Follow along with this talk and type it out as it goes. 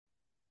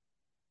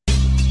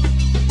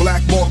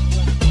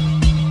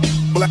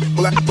black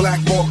more. Black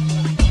more.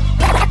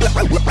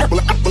 Black more.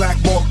 Black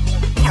more.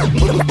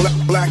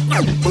 Black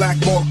more.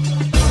 Black more.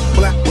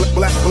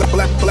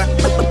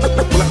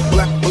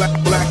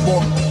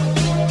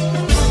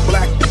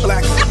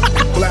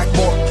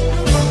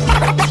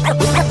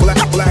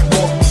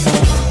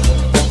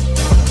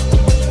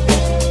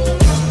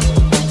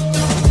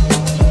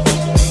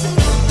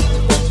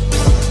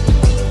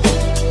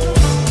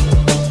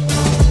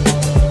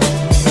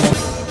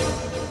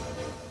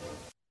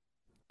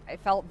 I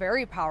felt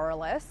very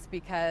powerless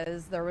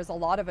because there was a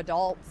lot of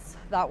adults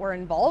that were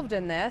involved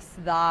in this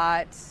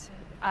that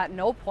at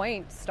no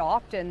point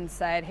stopped and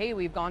said, hey,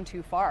 we've gone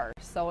too far.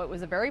 So it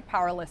was a very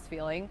powerless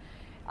feeling.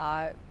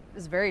 It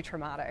was very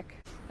traumatic.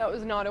 That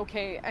was not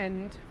okay,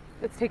 and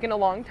it's taken a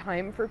long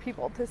time for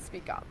people to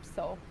speak up.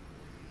 So,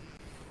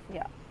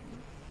 yeah.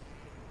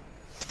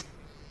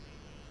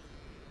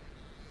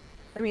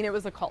 I mean, it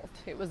was a cult.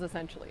 It was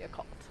essentially a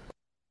cult.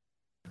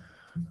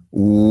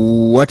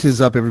 What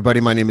is up,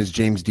 everybody? My name is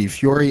James D.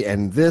 Fiore,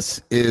 and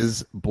this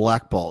is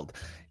Blackballed.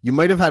 You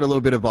might have had a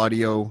little bit of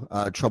audio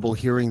trouble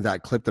hearing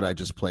that clip that I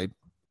just played,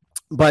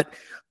 but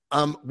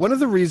one of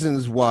the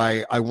reasons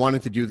why I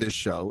wanted to do this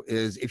show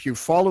is if you're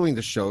following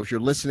the show, if you're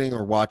listening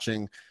or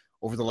watching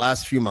over the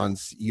last few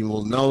months, you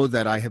will know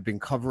that I have been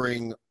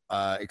covering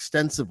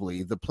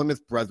extensively the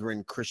Plymouth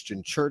Brethren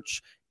Christian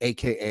Church,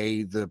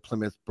 aka the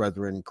Plymouth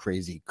Brethren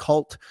Crazy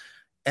Cult,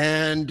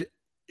 and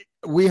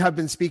we have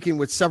been speaking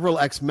with several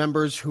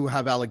ex-members who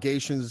have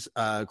allegations,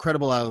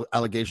 credible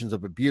allegations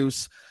of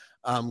abuse,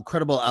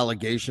 credible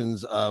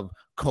allegations of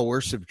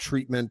coercive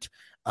treatment,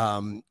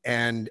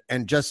 and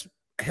just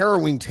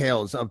harrowing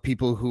tales of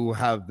people who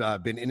have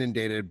been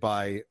inundated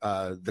by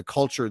the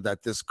culture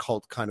that this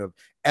cult kind of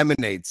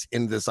emanates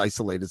in this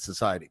isolated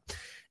society.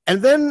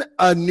 And then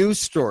a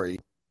news story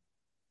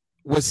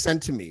was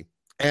sent to me,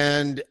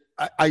 and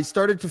I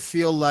started to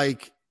feel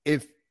like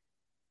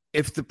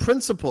if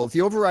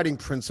the overriding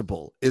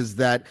principle is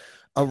that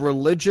a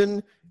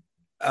religion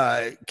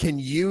can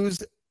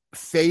use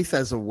faith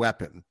as a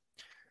weapon,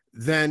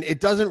 then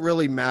it doesn't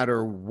really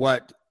matter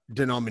what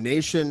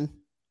denomination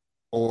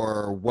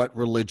or what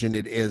religion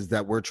it is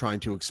that we're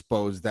trying to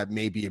expose that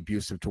may be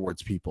abusive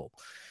towards people.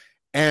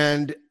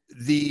 And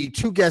the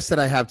two guests that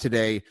I have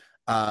today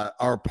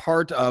are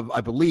part of,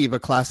 I believe, a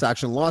class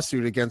action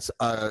lawsuit against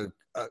an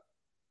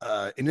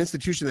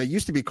institution that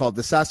used to be called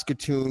the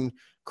Saskatoon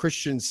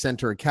Christian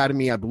Center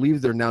Academy. I believe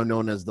they're now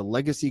known as the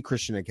Legacy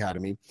Christian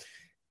Academy.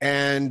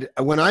 And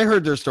when I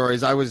heard their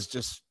stories, I was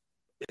just,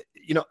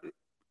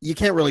 you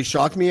can't really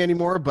shock me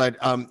anymore, but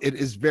it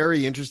is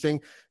very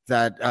interesting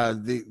that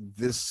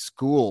this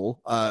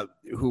school,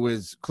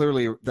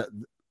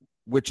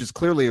 which is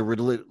clearly a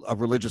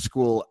religious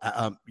school,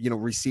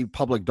 received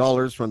public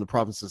dollars from the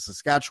province of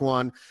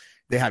Saskatchewan.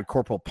 They had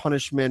corporal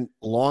punishment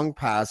long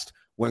past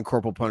when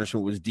corporal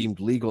punishment was deemed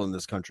legal in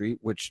this country,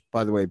 which,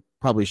 by the way,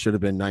 probably should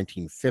have been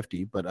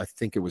 1950, but I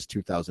think it was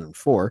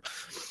 2004.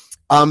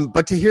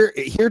 But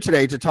here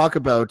today to talk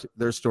about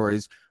their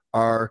stories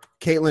are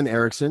Caitlin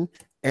Erickson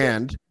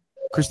and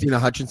Christina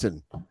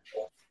Hutchinson.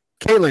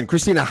 Caitlin,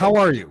 Christina, how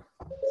are you?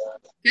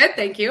 Good,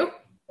 thank you.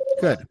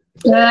 Good.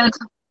 Good.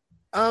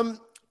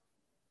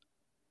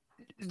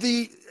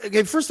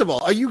 First of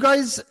all, are you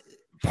guys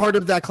part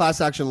of that class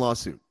action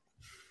lawsuit?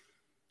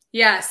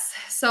 Yes.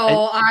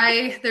 So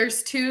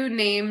there's two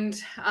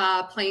named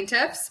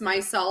plaintiffs,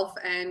 myself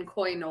and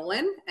Coy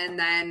Nolan, and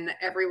then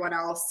everyone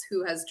else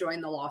who has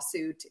joined the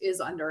lawsuit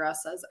is under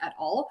us as et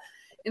al.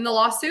 In the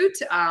lawsuit.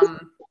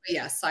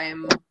 Yes, I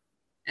am,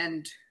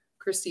 and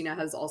Christina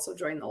has also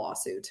joined the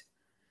lawsuit.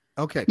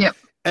 Okay. Yep.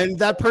 And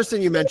that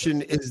person you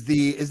mentioned is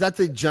that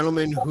the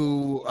gentleman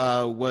who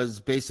was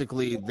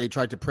basically, they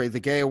tried to pray the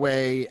gay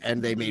away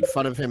and they made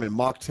fun of him and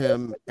mocked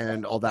him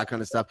and all that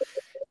kind of stuff.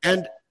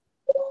 And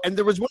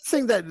there was one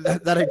thing that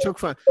I took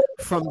from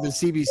the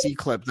CBC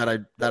clip that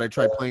I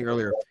tried playing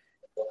earlier.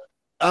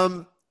 Did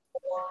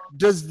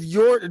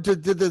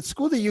the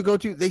school that you go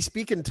to, they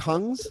speak in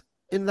tongues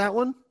in that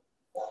one?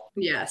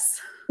 Yes.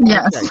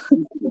 Yes. Okay.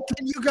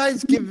 Can you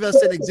guys give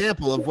us an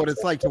example of what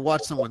it's like to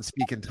watch someone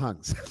speak in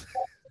tongues?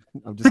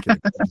 I'm just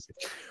kidding.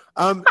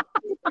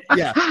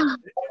 Yeah.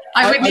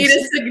 I would need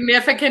a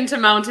significant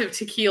amount of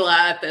tequila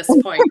at this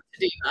point to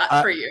do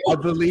that for you. I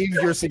believe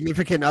your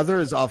significant other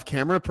is off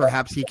camera.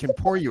 Perhaps he can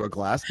pour you a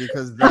glass,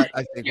 because that,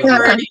 I think, you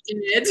already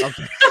did.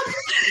 Okay.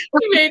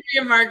 You made me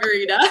a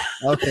margarita.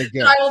 Okay,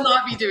 good. I will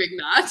not be doing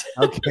that.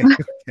 Okay,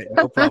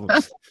 no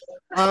problem.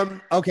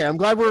 Okay, I'm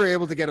glad we were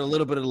able to get a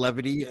little bit of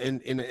levity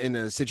in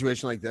a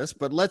situation like this,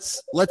 but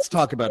let's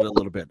talk about it a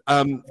little bit.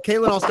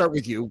 Caitlin, I'll start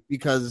with you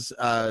because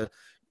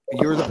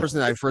you're the person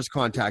that I first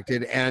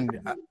contacted, and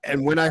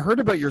when I heard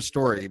about your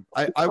story,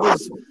 I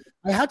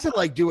had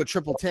to do a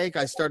triple take.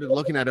 I started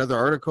looking at other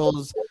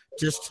articles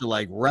just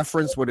to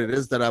reference what it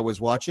is that I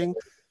was watching.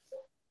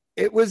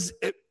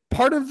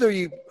 Part of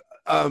the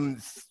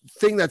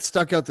thing that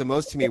stuck out the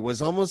most to me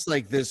was almost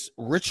like this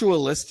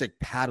ritualistic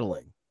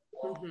paddling.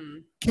 Mm-hmm.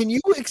 Can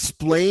you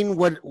explain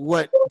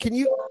what can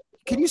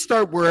you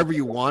start wherever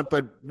you want,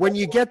 but when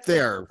you get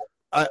there,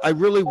 I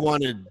really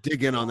want to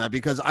dig in on that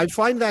because I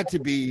find that to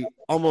be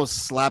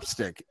almost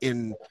slapstick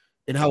in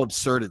how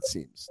absurd it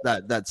seems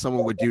that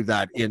someone would do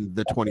that in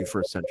the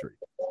 21st century.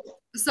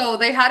 So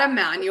they had a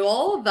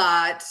manual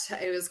that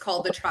it was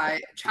called the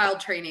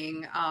child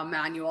training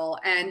manual,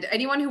 and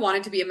anyone who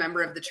wanted to be a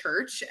member of the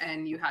church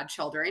and you had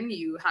children,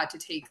 you had to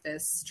take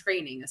this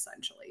training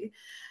essentially.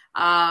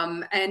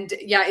 And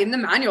yeah, in the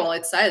manual,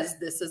 it says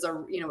this is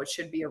it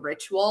should be a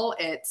ritual.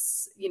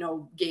 It's,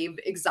 gave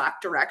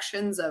exact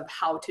directions of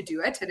how to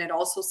do it. And it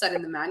also said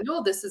in the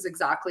manual, this is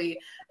exactly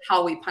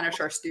how we punish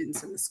our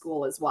students in the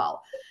school as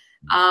well.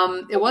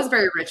 It was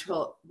very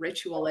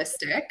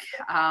ritualistic.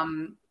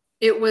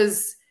 It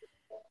was,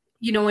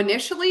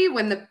 initially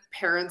when the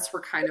parents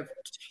were kind of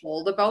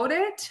told about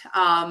it,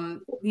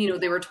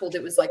 they were told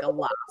it was like a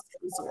last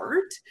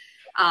resort.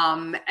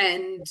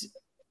 And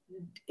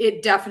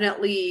it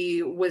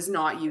definitely was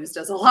not used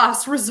as a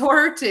last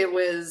resort. It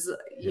was,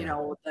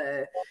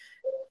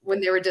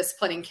 when they were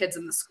disciplining kids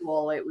in the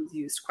school, it was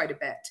used quite a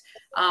bit.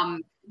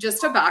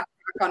 Just to backtrack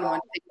on one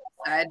thing you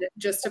said,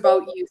 just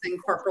about using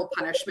corporal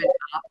punishment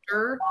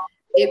after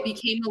it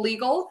became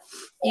illegal.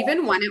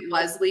 Even when it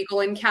was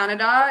legal in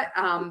Canada,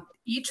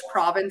 each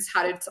province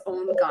had its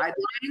own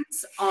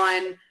guidelines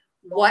on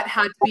what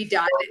had to be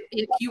done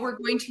if you were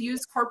going to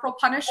use corporal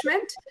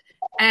punishment.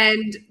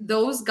 And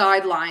those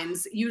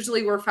guidelines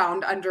usually were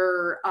found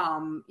under,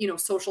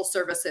 social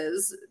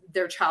services,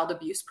 their child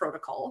abuse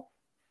protocol.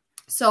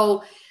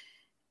 So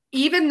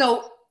even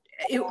though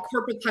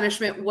corporal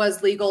punishment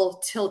was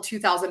legal till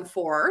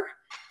 2004,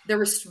 there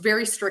were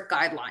very strict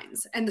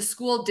guidelines, and the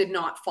school did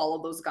not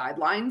follow those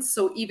guidelines.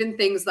 So even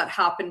things that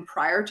happened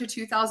prior to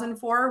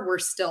 2004 were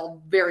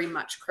still very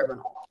much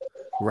criminal.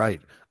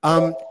 Right.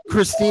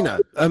 Christina,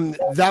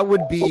 that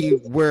would be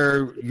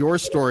where your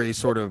story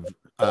sort of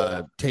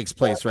takes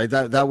place, right?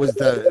 That was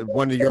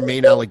one of your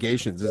main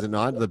allegations, is it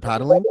not? The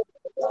paddling?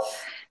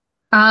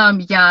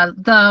 Yeah,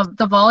 the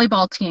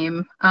volleyball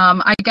team.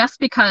 I guess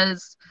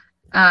because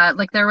I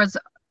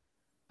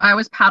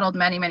was paddled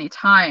many, many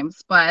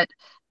times, but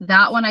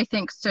that one I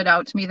think stood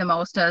out to me the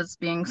most as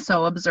being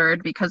so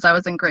absurd because I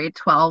was in grade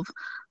 12.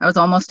 I was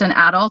almost an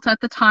adult at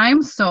the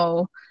time.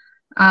 So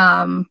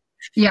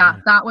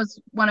that was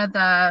one of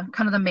the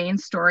kind of the main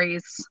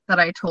stories that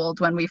I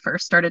told when we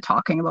first started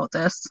talking about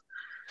this.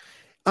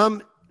 I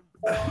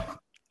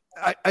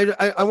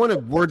want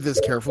to word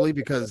this carefully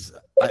because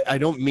I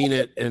don't mean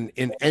it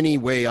in any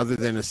way other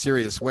than a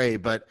serious way.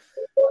 But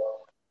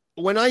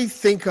when I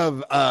think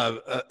of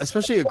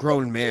especially a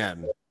grown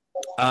man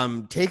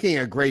taking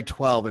a grade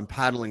 12 and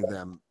paddling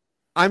them,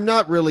 I'm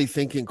not really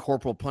thinking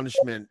corporal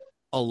punishment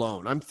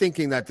alone. I'm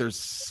thinking that there's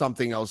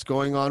something else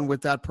going on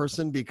with that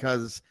person,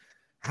 because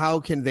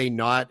how can they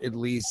not at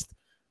least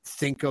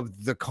think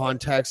of the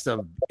context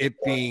of it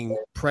being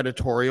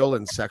predatorial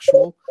and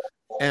sexual?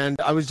 And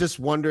I was just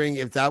wondering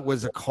if that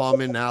was a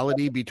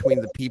commonality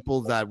between the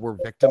people that were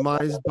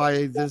victimized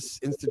by this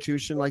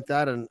institution like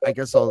that. And I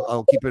guess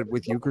I'll keep it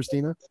with you,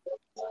 Christina.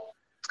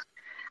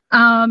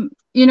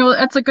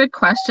 It's a good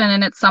question,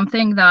 and it's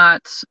something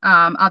that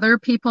other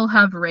people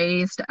have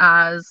raised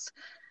as,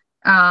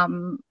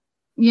 it's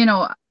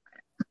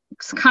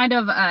kind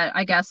of,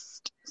 I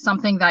guess,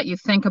 something that you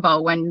think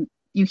about when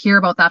you hear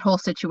about that whole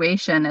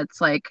situation. It's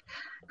like,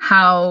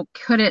 how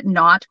could it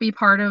not be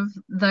part of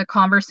the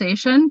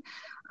conversation?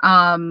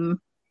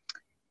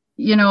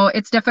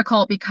 It's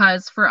difficult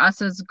because for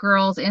us as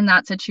girls in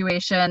that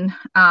situation,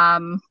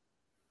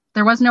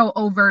 there was no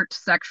overt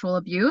sexual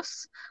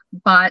abuse,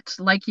 but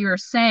like you were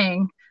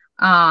saying,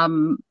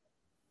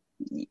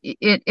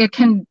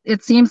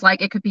 it seems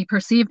like it could be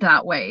perceived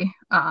that way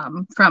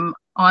from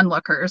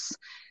onlookers.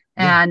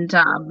 Yeah.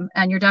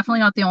 And you're definitely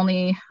not the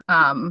only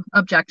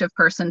objective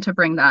person to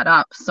bring that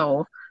up.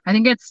 So I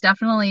think it's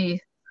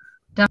definitely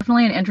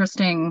an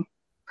interesting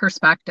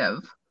perspective.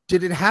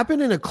 Did it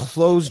happen in a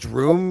closed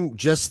room,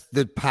 just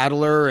the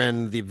paddler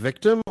and the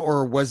victim,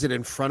 or was it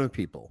in front of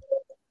people?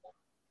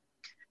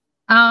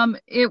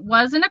 It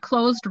was in a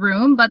closed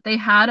room, but they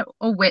had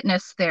a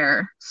witness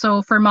there.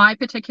 So for my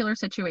particular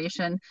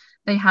situation,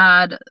 they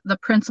had the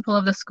principal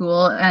of the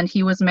school, and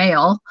he was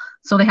male.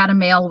 So they had a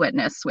male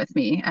witness with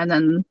me. And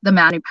then the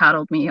man who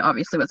paddled me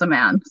obviously was a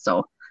man.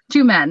 So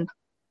 2 men.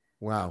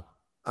 Wow.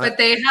 But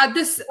they had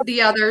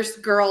the other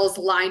girls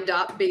lined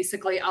up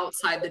basically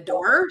outside the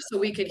door so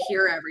we could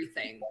hear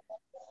everything.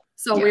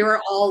 So yeah. We were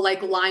all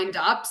lined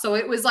up. So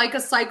it was like a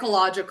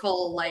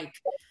psychological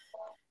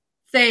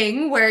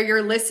thing where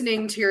you're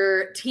listening to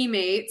your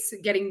teammates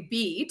getting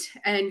beat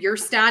and you're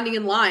standing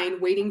in line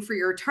waiting for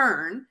your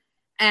turn,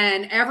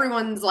 and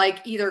everyone's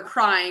either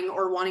crying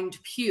or wanting to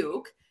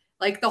puke.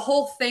 The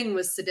whole thing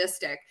was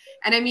sadistic.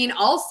 And I mean,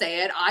 I'll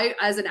say it, I,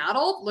 as an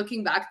adult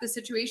looking back at the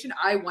situation,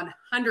 I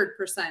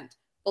 100%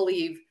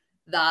 believe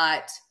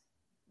that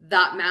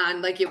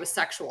man, it was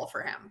sexual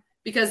for him,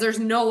 because there's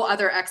no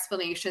other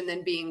explanation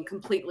than being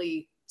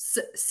completely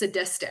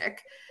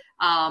sadistic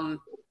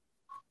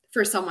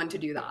for someone to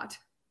do that.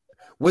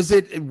 Was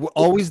it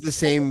always the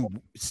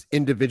same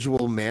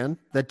individual man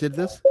that did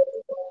this?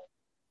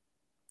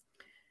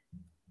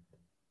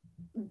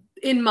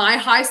 In my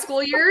high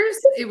school years,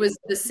 it was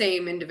the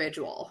same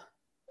individual.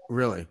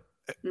 Really?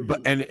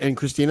 But and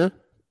Christina?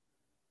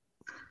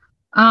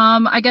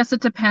 I guess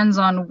it depends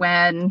on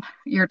when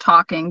you're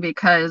talking,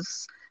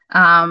 because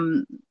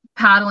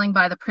paddling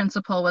by the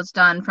principal was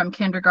done from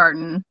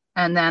kindergarten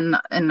and then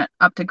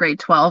up to grade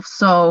 12.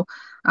 So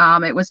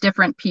it was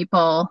different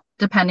people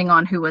depending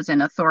on who was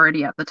in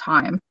authority at the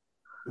time.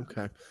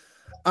 Okay.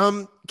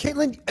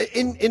 Caitlin,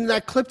 in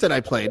that clip that I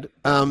played,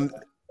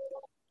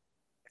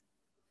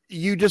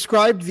 you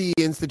described the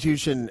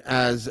institution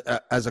as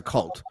a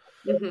cult.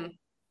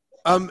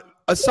 Mm-hmm.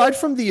 Aside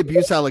from the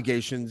abuse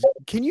allegations,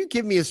 can you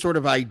give me a sort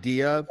of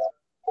idea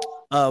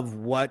of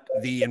what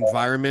the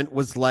environment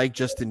was like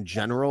just in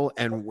general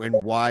and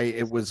why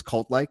it was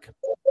cult-like?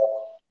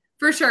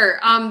 For sure.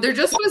 There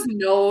just was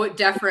no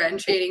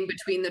differentiating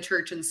between the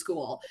church and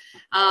school.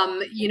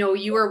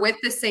 You were with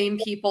the same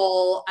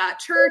people at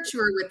church, you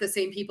were with the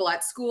same people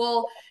at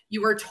school.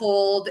 You were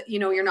told,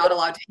 you're not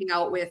allowed to hang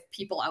out with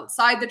people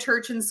outside the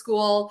church and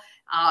school.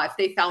 If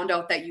they found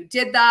out that you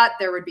did that,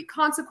 there would be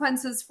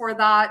consequences for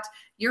that.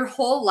 Your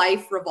whole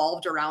life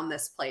revolved around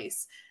this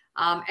place.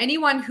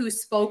 Anyone who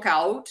spoke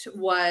out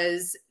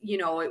was,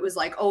 it was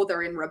like, oh,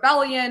 they're in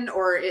rebellion,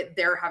 or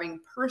they're having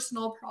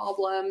personal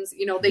problems.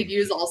 They'd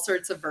use all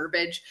sorts of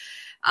verbiage.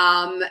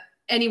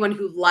 Anyone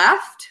who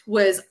left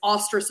was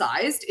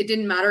ostracized. It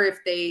didn't matter if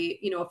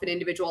if an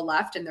individual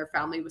left and their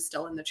family was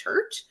still in the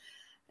church,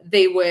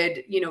 they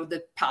would,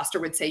 the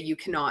pastor would say, you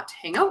cannot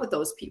hang out with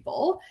those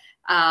people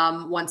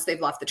once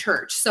they've left the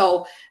church.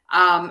 So,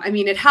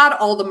 it had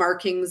all the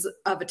markings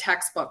of a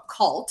textbook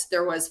cult.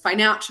 There was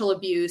financial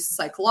abuse,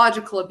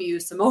 psychological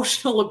abuse,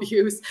 emotional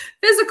abuse,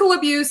 physical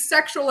abuse,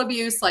 sexual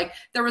abuse. Like,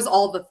 there was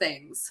all the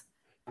things.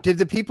 Did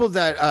the people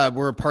that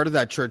were a part of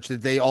that church,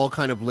 did they all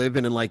kind of live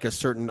in like a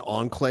certain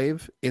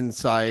enclave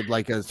inside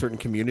like a certain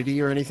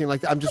community or anything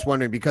like that? I'm just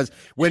wondering, because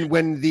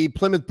when the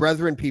Plymouth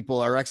Brethren people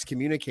are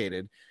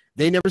excommunicated,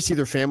 they never see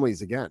their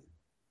families again,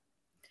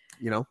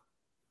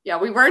 Yeah,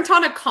 we weren't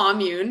on a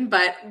commune,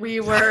 but we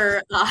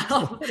were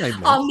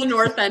on the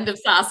north end of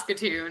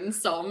Saskatoon.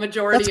 So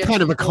majority That's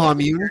kind of a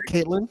commune,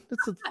 Caitlin.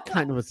 That's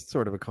kind of a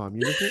sort of a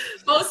commune, isn't it?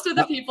 Most of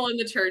the people in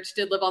the church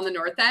did live on the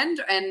north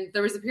end. And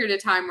there was a period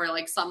of time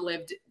where some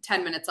lived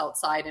 10 minutes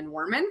outside in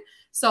Warman.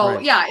 So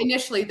right.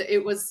 Initially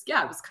it was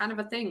kind of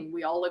a thing.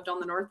 We all lived on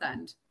the north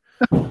end.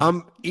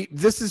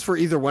 This is for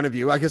either one of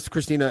you. I guess,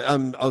 Christina,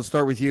 I'll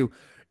start with you.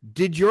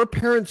 Did your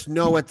parents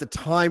know at the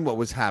time what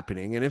was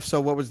happening? And if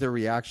so, what was their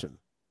reaction?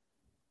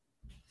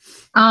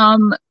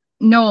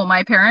 No,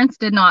 my parents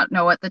did not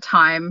know at the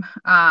time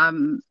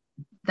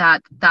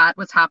that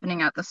was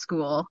happening at the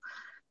school.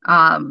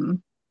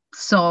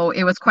 So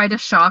it was quite a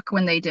shock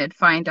when they did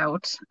find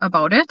out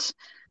about it,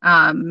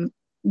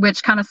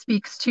 which kind of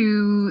speaks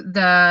to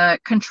the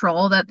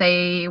control that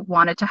they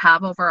wanted to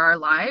have over our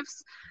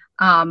lives.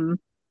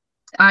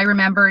 I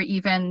remember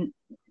even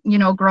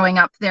growing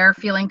up there,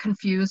 feeling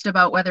confused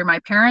about whether my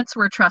parents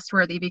were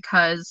trustworthy,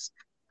 because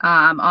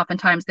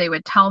oftentimes they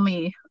would tell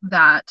me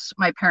that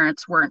my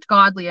parents weren't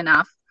godly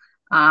enough.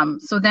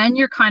 So then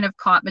you're kind of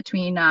caught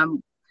between,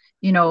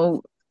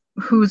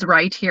 who's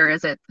right here?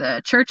 Is it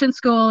the church and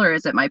school, or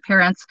is it my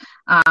parents?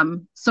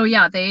 So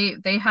yeah,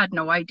 they had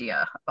no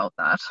idea about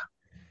that.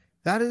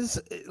 That is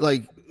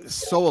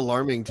so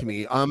alarming to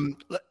me. And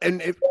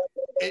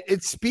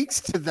it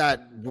speaks to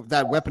that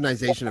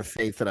weaponization of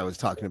faith that I was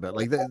talking about.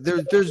 Like,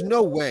 there's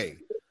no way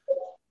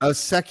a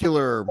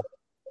secular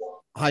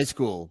high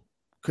school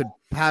could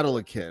paddle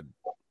a kid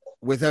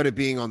without it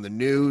being on the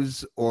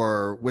news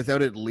or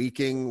without it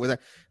leaking.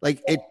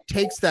 It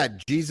takes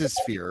that Jesus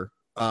fear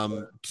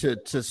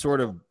to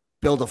sort of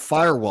build a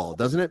firewall,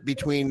 doesn't it,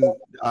 between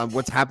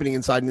what's happening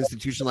inside an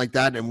institution like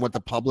that and what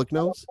the public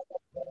knows?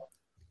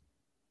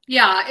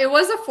 Yeah, it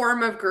was a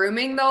form of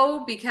grooming,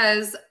 though,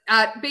 because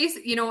at base,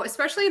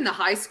 especially in the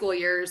high school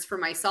years for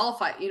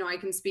myself, I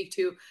can speak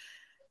to,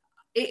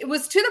 it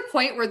was to the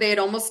point where they had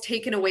almost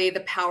taken away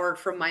the power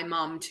from my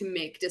mom to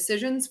make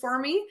decisions for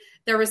me.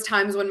 There was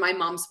times when my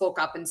mom spoke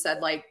up and said,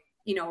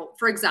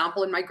 for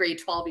example, in my grade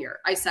 12 year,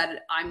 I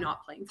said, I'm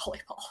not playing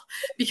volleyball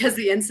because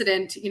the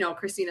incident,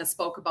 Christina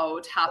spoke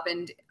about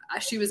happened.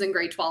 She was in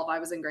grade 12. I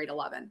was in grade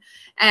 11.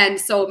 And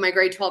so my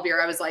grade 12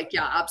 year, I was like,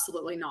 yeah,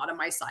 absolutely not.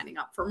 Am I signing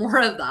up for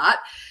more of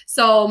that?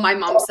 So my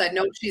mom said,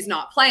 no, she's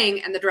not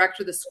playing. And the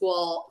director of the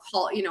school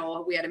called,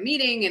 we had a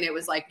meeting and it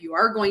was like, you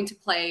are going to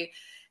play.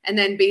 And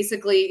then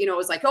basically, it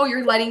was like, oh,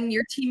 you're letting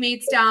your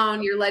teammates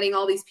down. You're letting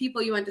all these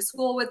people you went to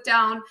school with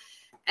down.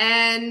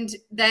 And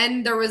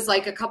then there was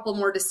a couple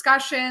more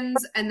discussions.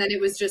 And then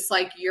it was just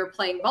like, you're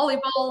playing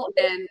volleyball.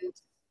 And,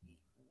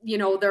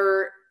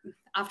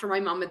 after my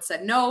mom had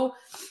said no,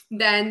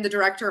 then the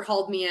director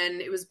hauled me in.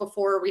 It was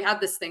before we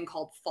had this thing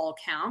called fall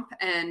camp,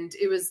 and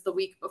it was the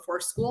week before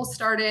school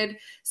started.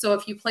 So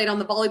if you played on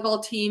the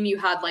volleyball team, you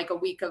had a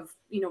week of,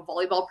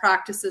 volleyball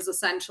practices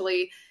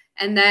essentially.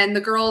 And then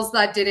the girls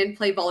that didn't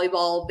play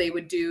volleyball, they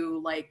would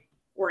do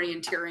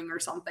orienteering or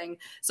something.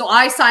 So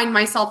I signed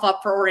myself up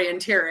for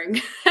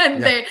orienteering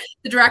and the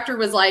director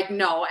was like,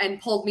 no,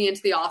 and pulled me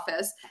into the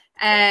office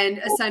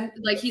And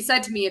like he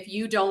said to me, if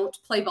you don't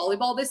play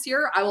volleyball this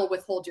year, I will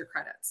withhold your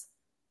credits.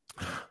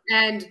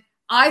 And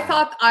I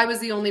thought I was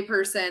the only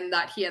person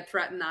that he had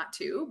threatened that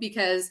to,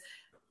 because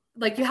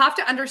like you have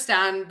to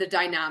understand the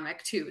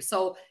dynamic too.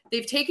 So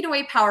they've taken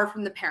away power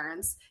from the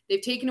parents.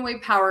 They've taken away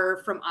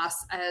power from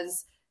us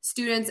as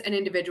students and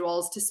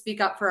individuals to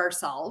speak up for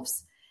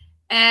ourselves.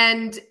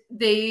 And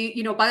they,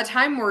 by the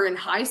time we're in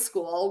high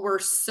school, we're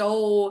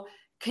so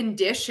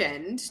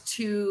conditioned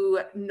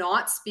to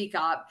not speak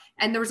up.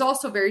 And there was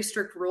also very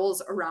strict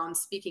rules around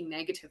speaking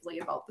negatively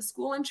about the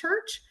school and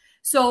church.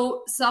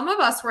 So some of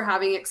us were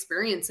having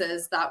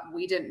experiences that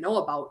we didn't know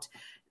about.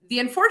 The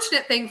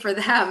unfortunate thing for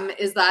them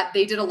is that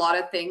they did a lot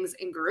of things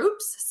in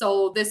groups.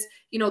 So this,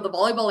 the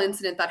volleyball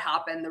incident that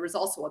happened, there was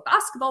also a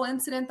basketball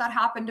incident that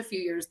happened a few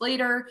years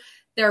later.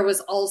 There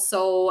was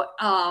also,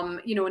 an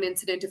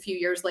incident a few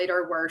years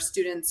later where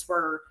students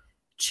were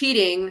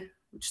cheating,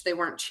 which they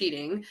weren't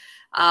cheating.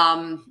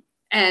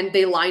 And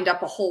they lined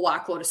up a whole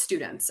whackload of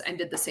students and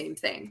did the same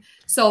thing.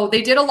 So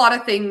they did a lot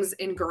of things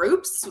in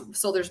groups.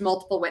 So there's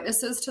multiple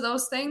witnesses to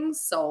those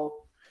things. So,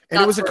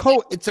 and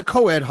it's a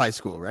co-ed high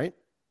school, right?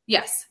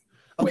 Yes.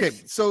 Okay.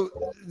 So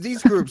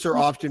these groups are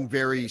often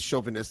very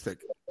chauvinistic.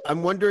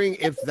 I'm wondering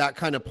if that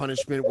kind of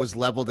punishment was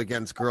leveled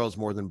against girls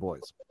more than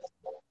boys,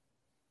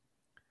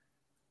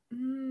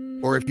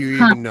 or if you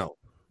even know.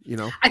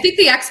 I think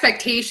the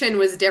expectation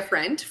was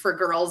different for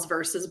girls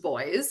versus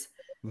boys.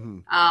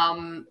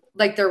 Mm-hmm.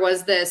 Like there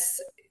was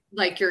this,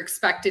 like you're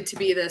expected to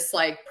be this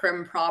like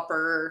prim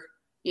proper,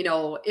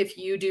 if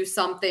you do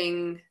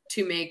something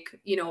to make,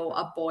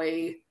 a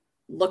boy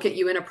look at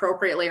you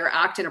inappropriately or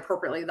act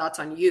inappropriately, that's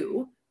on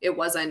you. It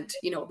wasn't,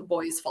 the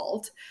boy's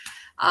fault.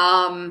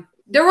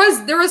 There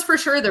was for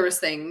sure, there was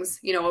things,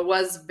 it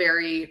was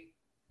very,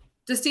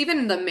 just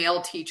even the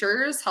male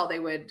teachers, how they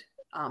would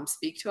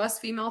speak to us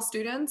female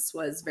students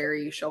was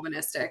very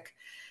chauvinistic.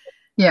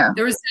 Yeah.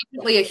 There was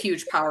definitely a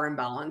huge power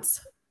imbalance.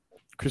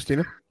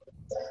 Christina?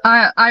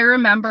 I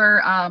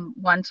remember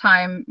one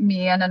time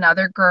me and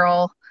another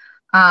girl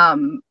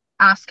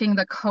asking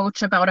the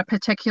coach about a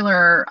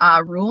particular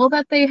rule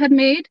that they had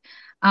made.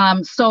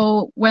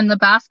 So when the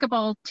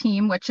basketball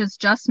team, which is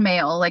just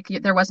male, like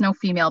there was no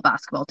female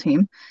basketball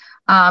team,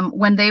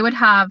 when they would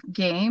have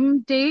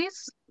game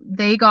days,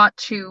 they got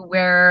to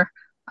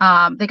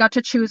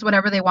choose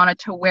whatever they wanted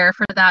to wear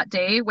for that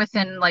day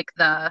within like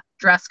the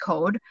dress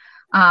code.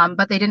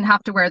 But they didn't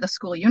have to wear the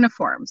school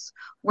uniforms.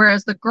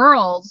 Whereas the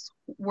girls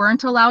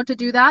weren't allowed to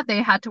do that.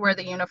 They had to wear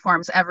the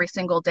uniforms every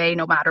single day,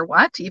 no matter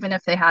what, even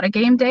if they had a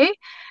game day.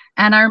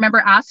 And I remember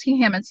asking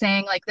him and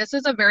saying, like, this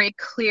is a very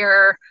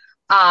clear,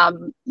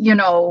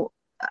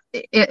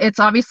 it's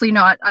obviously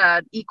not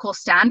an equal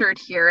standard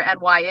here.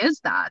 And why is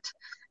that?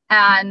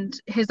 And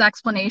his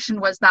explanation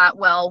was that,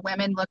 well,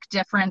 women look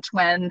different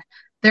when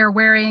they're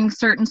wearing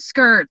certain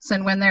skirts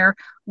and when they're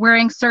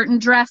wearing certain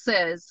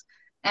dresses.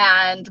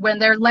 And when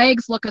their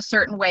legs look a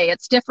certain way,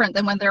 it's different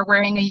than when they're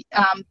wearing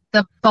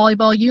the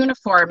volleyball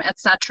uniform,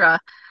 etc.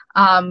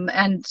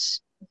 And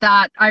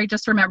that I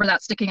just remember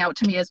that sticking out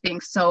to me as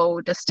being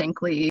so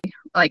distinctly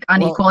like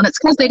unequal. And it's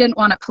because they didn't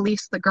want to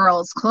police the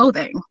girls'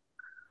 clothing.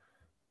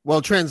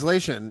 Well,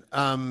 translation,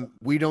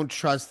 we don't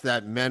trust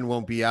that men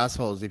won't be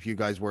assholes if you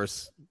guys wear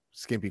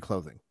skimpy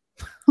clothing.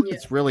 Yeah.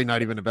 It's really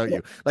not even about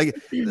you. Like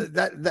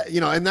that,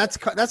 and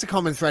that's a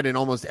common thread in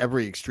almost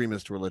every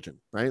extremist religion,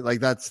 right? Like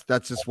that's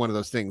just one of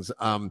those things.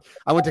 I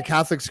went to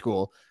Catholic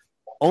school.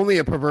 Only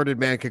a perverted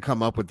man could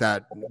come up with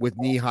that with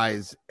knee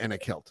highs and a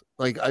kilt.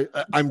 Like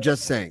I'm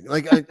just saying,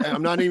 like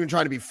I'm not even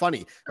trying to be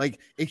funny. Like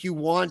if you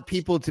want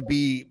people to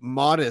be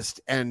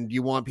modest and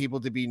you want people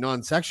to be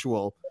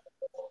non-sexual,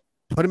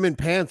 put them in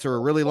pants or a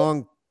really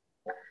long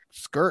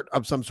skirt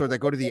of some sort that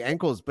go to the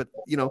ankles. But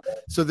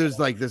so there's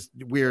like this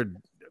weird.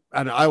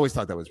 And I always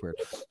thought that was weird.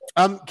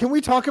 Can we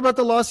talk about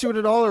the lawsuit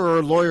at all, or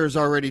are lawyers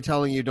already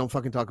telling you don't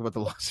fucking talk about the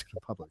lawsuit in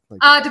public?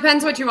 Like,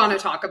 Depends what you want to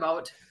talk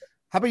about.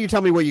 How about you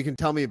tell me what you can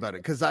tell me about it?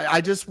 Because I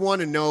just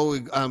want to know.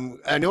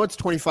 I know it's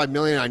 $25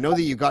 million. I know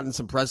that you've gotten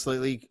some press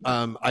lately.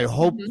 I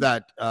hope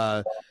that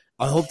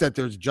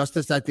there's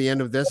justice at the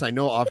end of this. I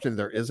know often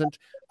there isn't.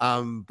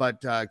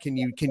 But can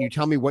you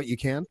tell me what you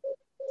can?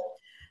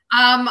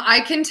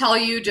 I can tell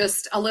you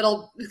just a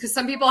little, because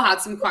some people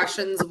had some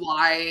questions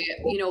why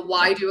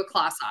do a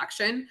class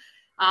action?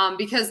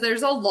 Because there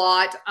was a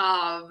lot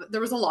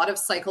of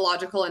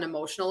psychological and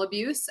emotional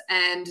abuse.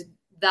 And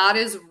that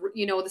is,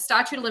 the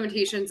statute of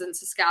limitations in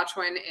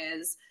Saskatchewan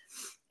is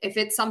if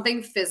it's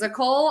something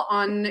physical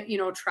on,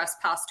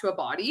 trespass to a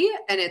body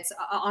and it's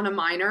on a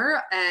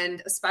minor,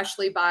 and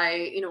especially by,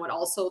 it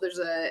also, there's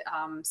a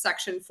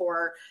section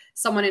for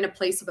someone in a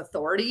place of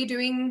authority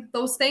doing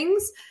those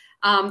things.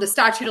 The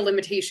statute of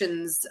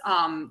limitations,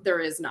 there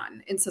is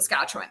none in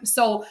Saskatchewan.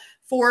 So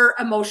for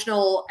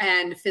emotional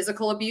and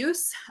physical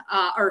abuse,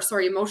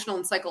 emotional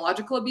and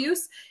psychological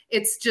abuse,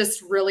 it's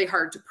just really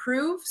hard to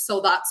prove. So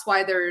that's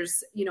why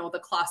there's, the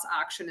class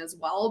action as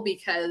well,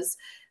 because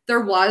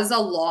there was a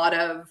lot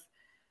of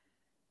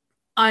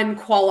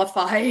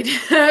unqualified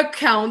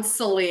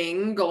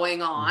counseling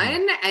going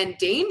on and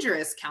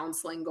dangerous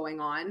counseling going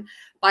on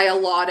by a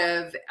lot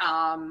of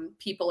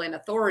people in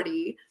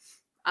authority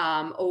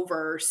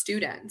over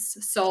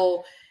students.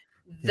 So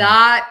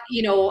that,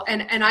 you know,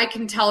 and I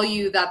can tell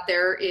you that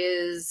there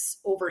is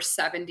over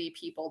 70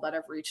 people that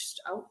have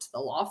reached out to the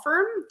law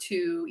firm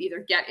to either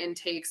get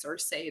intakes or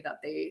say that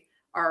they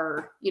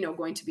are, you know,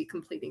 going to be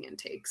completing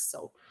intakes.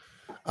 So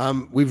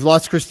we've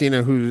lost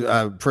Christina, who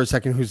for a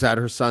second, who's at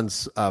her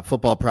son's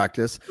football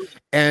practice.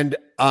 And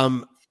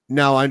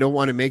now I don't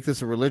want to make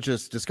this a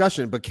religious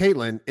discussion, but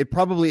Caitlin, it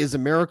probably is a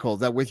miracle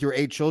that with your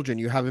 8 children,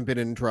 you haven't been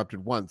interrupted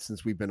once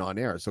since we've been on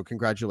air. So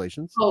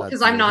congratulations. Oh,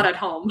 because I'm not at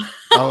home.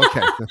 Oh, okay.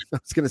 I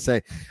was going to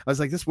say, I was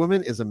like, this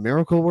woman is a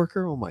miracle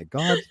worker. Oh my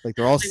God. Like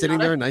they're all sitting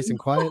there nice and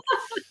quiet.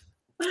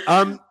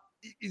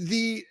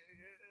 The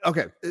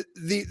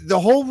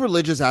whole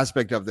religious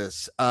aspect of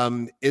this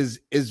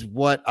is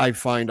what I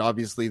find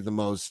obviously the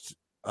most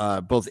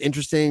both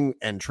interesting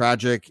and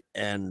tragic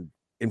and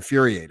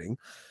infuriating.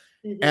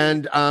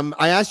 And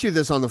I asked you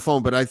this on the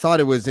phone, but I thought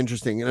it was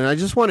interesting. And I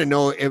just want to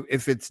know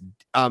if it's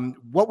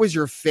what was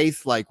your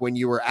faith like when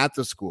you were at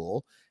the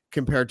school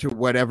compared to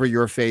whatever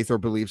your faith or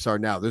beliefs are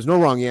now? There's no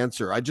wrong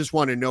answer. I just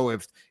want to know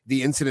if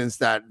the incidents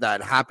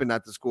that happened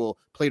at the school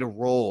played a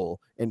role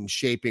in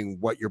shaping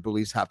what your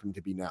beliefs happen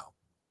to be now.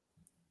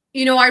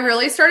 You know, I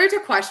really started to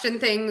question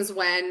things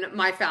when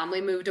my family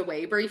moved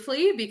away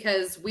briefly,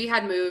 because we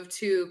had moved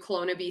to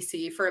Kelowna,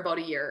 BC for about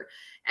a year.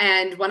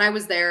 And when I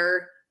was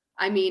there,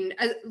 I mean,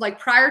 like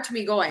prior to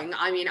me going,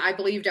 I mean, I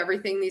believed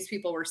everything these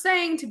people were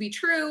saying to be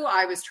true.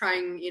 I was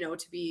trying, you know,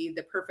 to be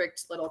the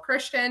perfect little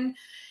Christian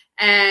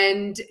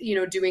and, you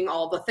know, doing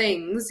all the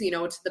things, you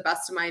know, to the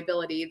best of my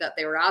ability that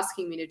they were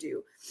asking me to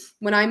do.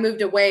 When I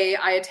moved away,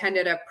 I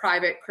attended a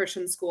private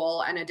Christian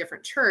school and a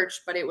different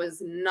church, but it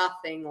was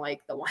nothing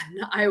like the one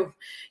I,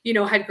 you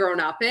know, had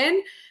grown up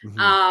in.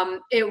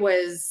 It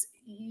was,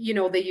 you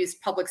know, they used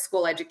public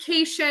school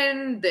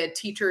education. The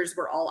teachers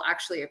were all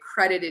actually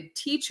accredited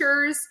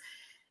teachers.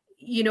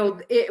 You know,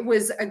 it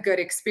was a good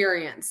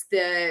experience.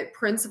 The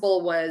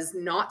principal was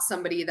not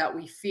somebody that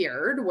we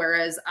feared,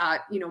 whereas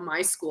at, you know,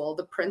 my school,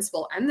 the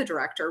principal and the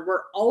director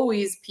were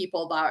always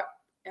people that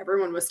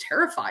everyone was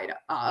terrified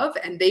of,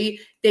 and they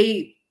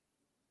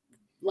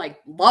like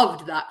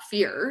loved that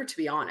fear, to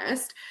be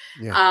honest.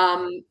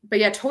 But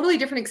yeah, totally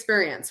different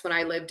experience when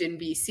I lived in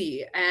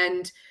BC.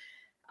 And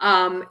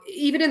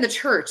even in the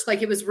church,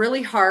 like it was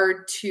really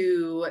hard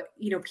to,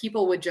 you know,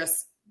 people would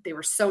just, they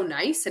were so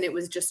nice and it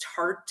was just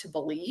hard to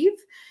believe.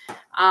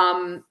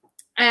 And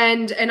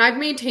I've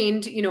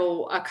maintained, you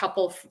know, a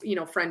couple, you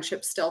know,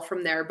 friendships still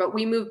from there, but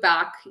we moved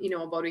back, you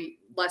know, about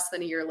less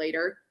than a year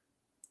later.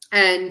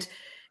 And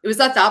it was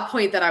at that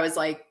point that I was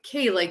like,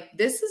 okay, like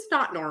this is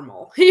not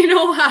normal, you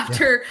know,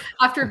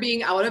 after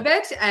being out of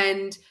it.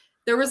 And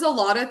there was a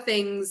lot of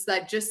things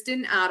that just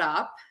didn't add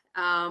up.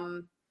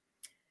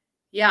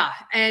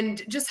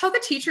 And just how the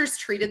teachers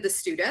treated the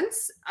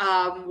students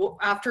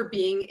after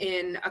being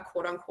in a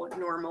quote unquote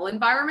normal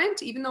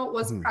environment, even though it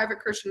was a private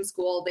Christian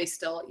school, they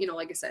still, you know,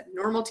 like I said,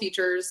 normal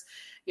teachers,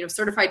 you know,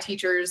 certified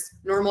teachers,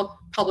 normal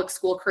public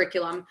school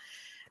curriculum,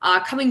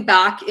 coming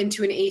back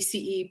into an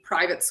ACE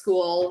private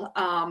school.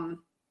 I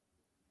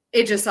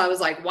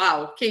was like,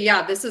 wow, okay,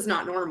 yeah, this is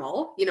not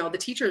normal. You know, the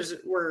teachers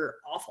were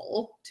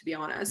awful, to be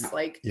honest,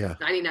 like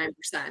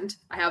 99%.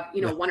 I have,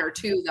 you know, 1 or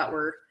 2 that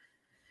were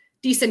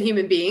decent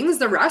human beings.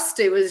 The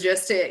rest, it was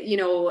just, you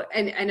know,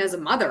 and as a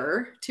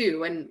mother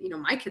too, and, you know,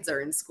 my kids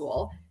are in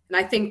school, and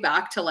I think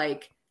back to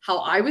like how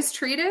I was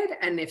treated.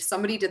 And if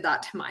somebody did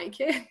that to my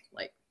kid,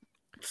 like,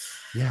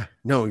 yeah,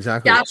 no,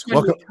 exactly.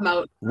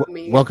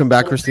 Welcome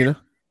back,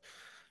 Christina.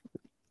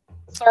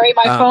 Sorry,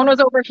 my phone was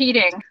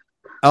overheating.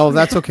 Oh,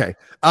 that's okay.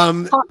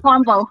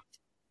 Combo.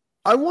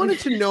 I wanted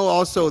to know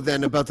also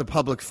then about the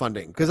public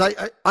funding, because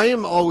I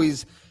am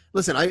always,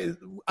 listen,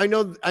 I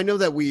know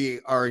that we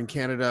are in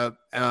Canada,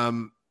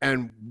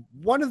 and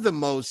one of the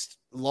most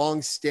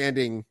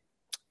long-standing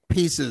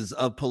pieces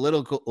of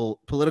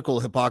political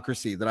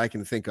hypocrisy that I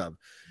can think of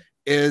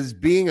is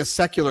being a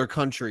secular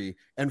country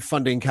and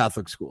funding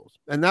Catholic schools.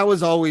 And that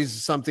was always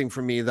something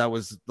for me that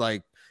was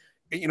like,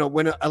 you know,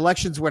 when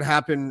elections would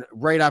happen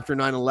right after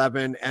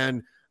 9/11,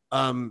 and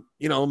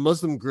you know, a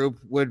Muslim group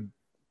would,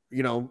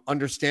 you know,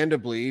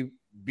 understandably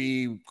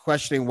be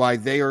questioning why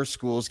their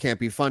schools can't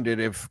be funded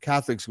if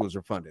Catholic schools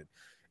are funded.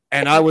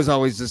 And I was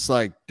always just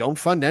like, don't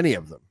fund any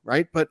of them,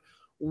 right? But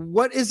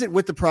what is it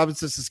with the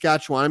province of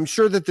Saskatchewan? I'm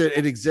sure that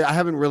it exists. I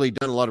haven't really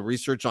done a lot of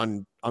research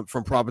on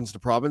from province to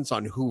province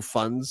on who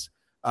funds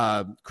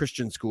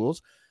Christian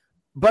schools.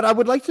 But I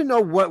would like to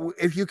know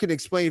if you can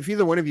explain, if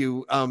either one of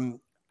you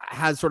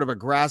has sort of a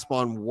grasp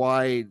on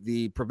why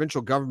the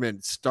provincial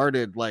government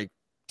started like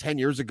 10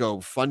 years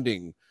ago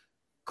funding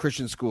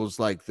Christian schools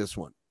like this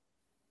one.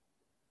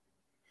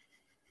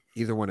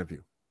 Either one of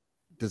you.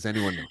 Does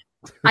anyone know?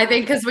 I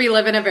think because we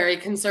live in a very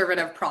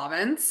conservative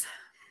province,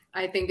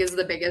 I think is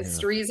the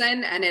biggest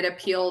reason. And it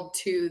appealed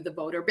to the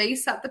voter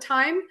base at the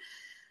time.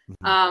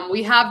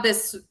 We have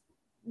this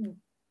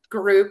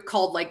group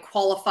called like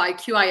qualified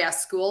QIS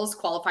schools,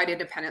 qualified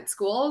independent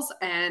schools.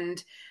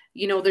 And,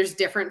 there's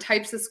different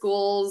types of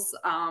schools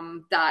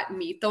that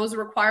meet those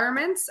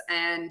requirements.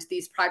 And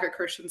these private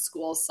Christian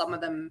schools, some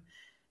of them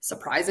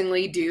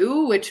surprisingly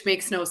do, which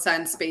makes no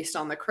sense based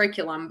on the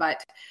curriculum.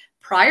 But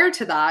prior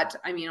to that,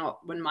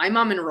 when my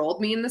mom enrolled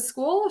me in the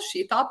school,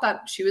 she thought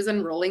that she was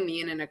enrolling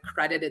me in an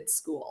accredited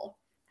school.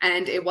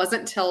 And it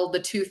wasn't till the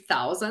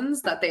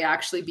 2000s that they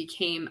actually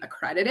became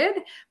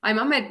accredited. My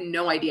mom had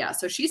no idea.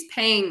 So she's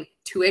paying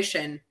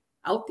tuition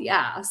out the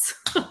ass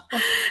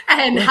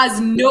and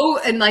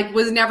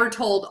was never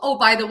told, oh,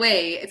 by the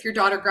way, if your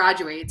daughter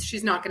graduates,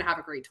 she's not going to have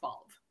a grade 12.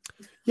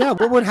 Yeah.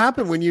 What would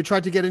happen when you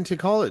tried to get into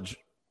college?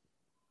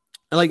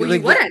 You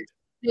wouldn't.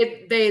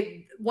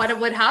 What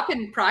would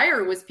happen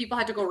prior was people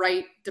had to go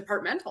write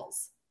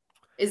departmentals.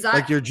 Is that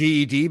like your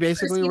GED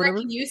basically? Christina, or whatever?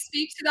 Can you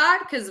speak to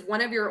that? Because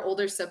one of your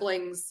older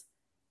siblings,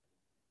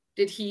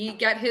 did he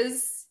get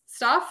his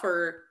stuff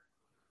or?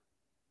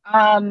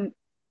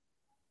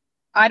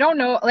 I don't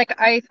know. Like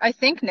I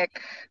think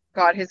Nick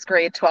got his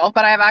grade 12,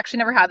 but I've actually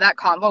never had that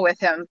convo with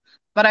him.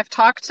 But I've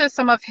talked to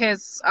some of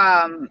his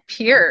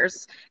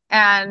peers,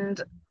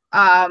 and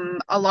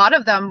a lot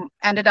of them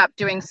ended up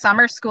doing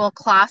summer school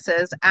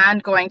classes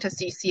and going to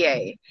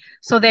CCA.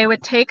 So they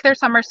would take their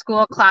summer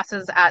school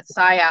classes at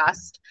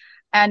SciAst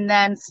and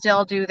then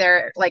still do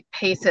their like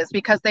PACES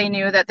because they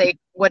knew that they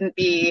wouldn't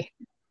be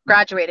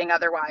graduating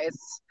otherwise,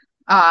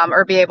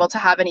 or be able to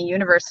have any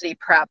university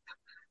prep.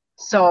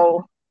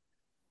 So,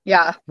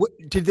 yeah.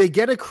 Did they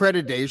get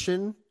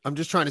accreditation? I'm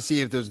just trying to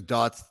see if there's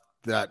dots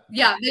that.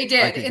 Yeah, they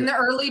did. In the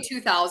early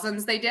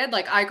 2000s, they did.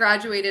 Like I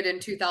graduated in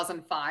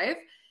 2005.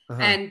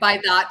 And by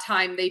that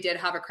time, they did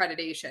have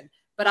accreditation.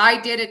 But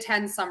I did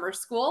attend summer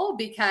school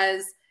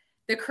because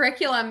the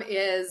curriculum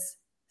is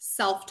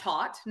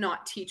self-taught,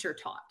 not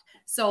teacher-taught.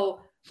 So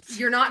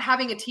you're not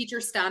having a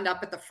teacher stand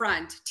up at the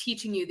front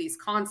teaching you these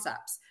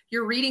concepts.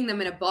 You're reading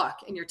them in a book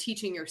and you're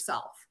teaching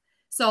yourself.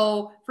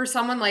 So for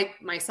someone like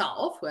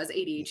myself who has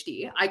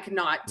ADHD, I could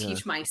not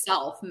teach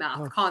myself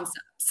math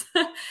concepts.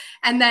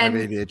 And then I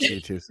have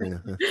ADHD too, so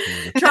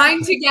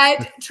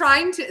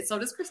so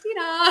does Christina.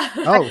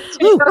 Oh,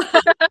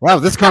 wow.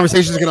 This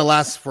conversation is going to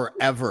last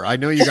forever. I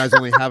know you guys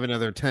only have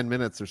another 10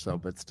 minutes or so,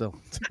 but still.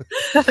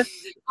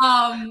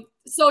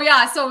 So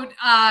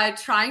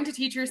trying to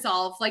teach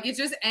yourself, like it's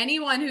just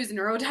anyone who's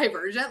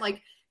neurodivergent,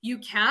 like you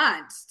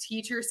can't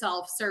teach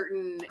yourself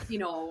certain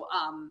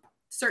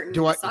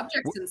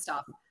subjects and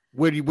stuff.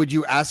 Would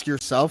you ask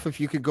yourself if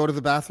you could go to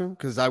the bathroom?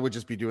 Because I would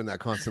just be doing that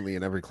constantly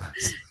in every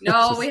class.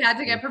 No, we had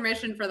to get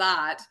permission for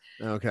that.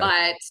 Okay.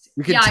 But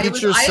you can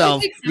teach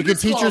yourself. You can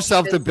teach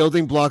yourself the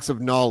building blocks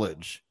of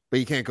knowledge, but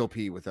you can't go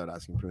pee without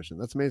asking permission.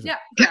 That's amazing. Yeah,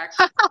 correct.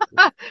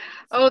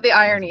 Oh, the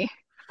irony.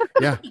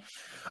 Yeah.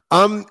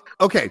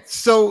 Okay.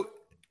 So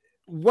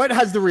what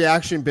has the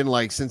reaction been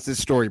like since this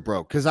story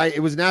broke? Because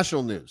it was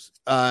national news.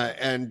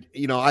 And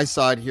I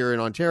saw it here in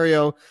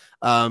Ontario.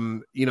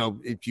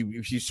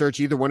 If you search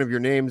either one of your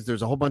names,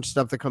 there's a whole bunch of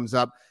stuff that comes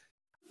up.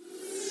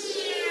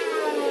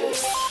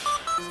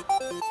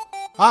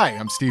 Hi,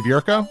 I'm Steve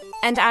Yurko.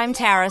 And I'm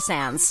Tara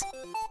Sands.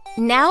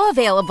 Now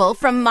available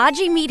from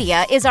Maji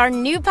Media is our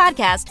new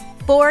podcast,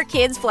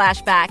 4Kids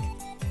Flashback.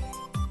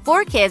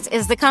 4Kids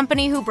is the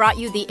company who brought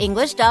you the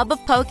English dub of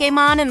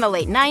Pokemon in the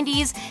late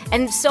 90s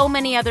and so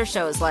many other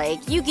shows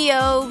like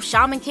Yu-Gi-Oh!,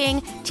 Shaman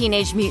King,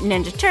 Teenage Mutant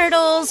Ninja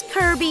Turtles,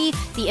 Kirby,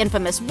 the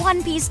infamous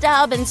One Piece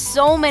dub, and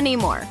so many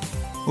more.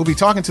 We'll be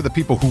talking to the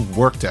people who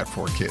worked at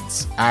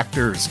 4Kids.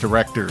 Actors,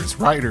 directors,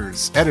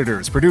 writers,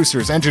 editors,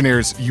 producers,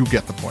 engineers, you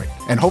get the point.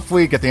 And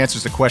hopefully get the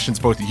answers to questions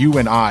both you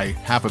and I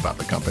have about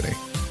the company.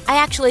 I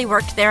actually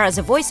worked there as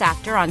a voice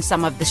actor on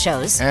some of the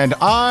shows. And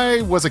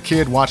I was a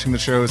kid watching the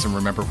shows and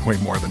remember way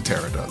more than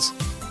Tara does.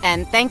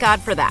 And thank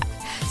God for that.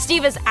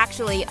 Steve is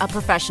actually a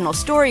professional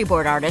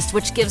storyboard artist,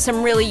 which gives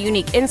some really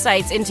unique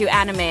insights into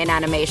anime and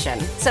animation.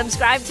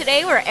 Subscribe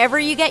today wherever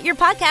you get your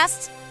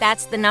podcasts.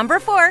 That's the number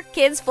 4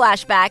 Kids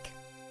Flashback.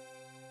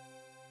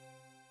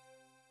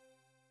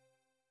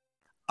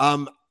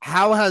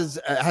 How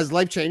has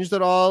life changed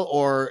at all,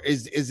 or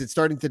is it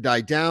starting to die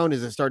down?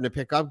 Is it starting to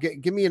pick up?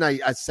 Give me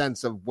a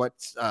sense of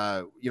what's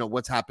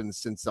happened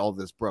since all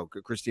this broke.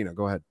 Christina,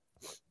 go ahead.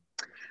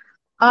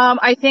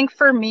 I think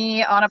for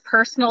me, on a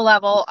personal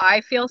level,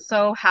 I feel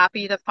so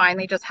happy to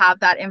finally just have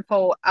that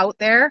info out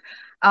there.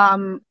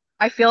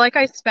 I feel like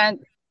I spent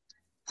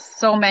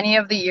so many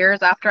of the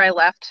years after I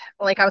left,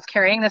 like I was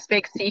carrying this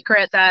big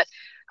secret that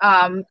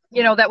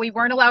that we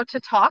weren't allowed to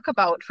talk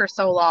about for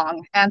so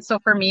long. And so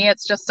for me,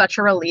 it's just such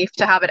a relief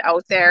to have it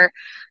out there.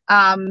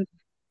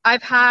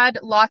 I've had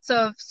lots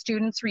of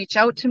students reach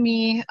out to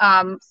me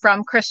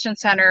from Christian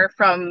Center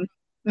from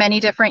many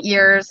different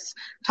years,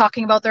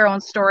 talking about their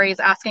own stories,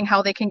 asking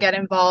how they can get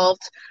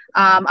involved.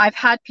 I've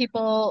had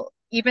people,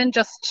 even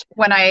just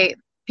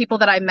people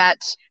that I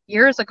met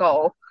years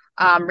ago,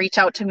 reach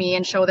out to me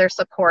and show their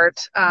support.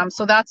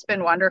 So that's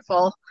been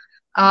wonderful.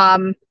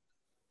 A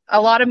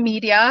lot of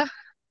media,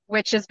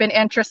 which has been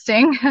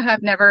interesting.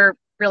 I've never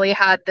really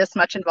had this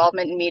much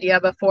involvement in media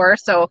before.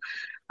 So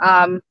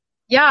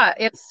Yeah,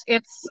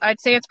 I'd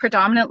say it's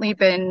predominantly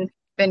been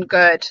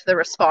good, the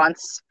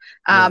response.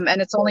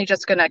 And it's only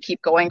just going to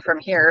keep going from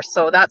here.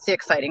 So that's the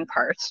exciting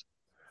part.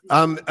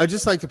 I'd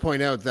just like to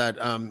point out that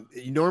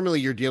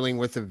normally you're dealing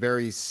with a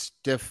very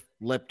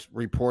stiff-lipped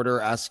reporter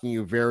asking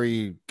you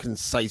very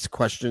concise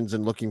questions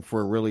and looking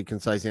for really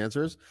concise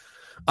answers.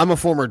 I'm a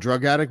former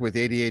drug addict with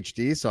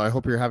ADHD, so I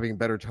hope you're having a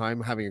better time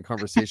having a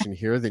conversation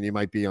here than you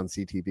might be on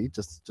CTV.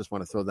 Just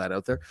want to throw that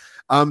out there.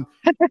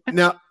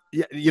 Now,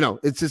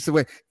 it's just the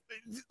way.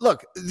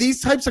 Look,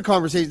 these types of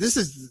conversations, this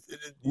is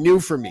new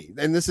for me,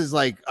 and this is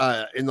like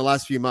in the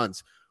last few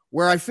months,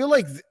 where I feel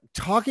like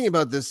talking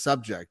about this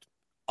subject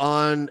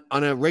on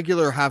a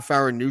regular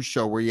half-hour news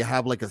show where you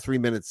have like a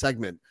 3-minute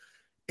segment,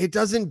 it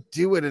doesn't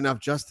do it enough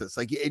justice.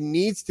 Like, it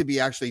needs to be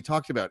actually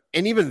talked about.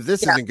 And even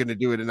this isn't going to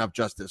do it enough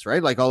justice,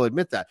 right? Like, I'll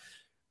admit that.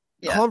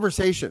 Yeah.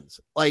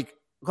 Conversations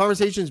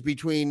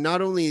between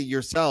not only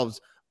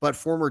yourselves, but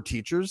former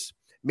teachers,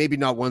 maybe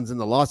not ones in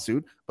the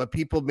lawsuit, but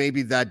people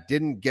maybe that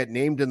didn't get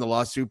named in the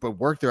lawsuit, but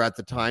worked there at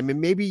the time. And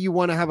maybe you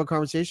want to have a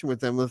conversation with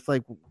them with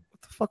like, what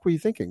the fuck were you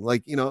thinking?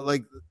 Like,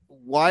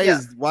 why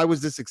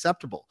was this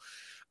acceptable?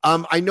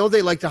 I know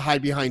they like to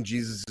hide behind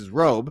Jesus's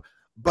robe,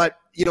 but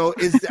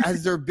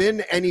has there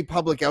been any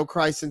public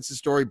outcry since the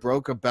story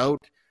broke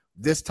about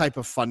this type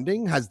of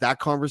funding? Has that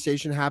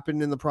conversation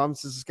happened in the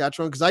province of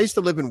Saskatchewan? Because I used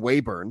to live in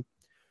Weyburn,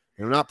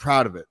 and I'm not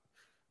proud of it.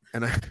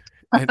 And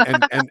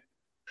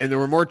and there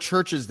were more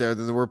churches there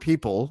than there were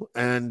people,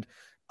 and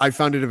I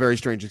found it a very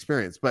strange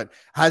experience. But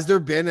has there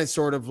been a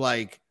sort of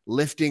like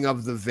lifting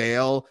of the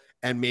veil,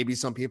 and maybe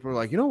some people are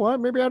like, you know what,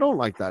 maybe I don't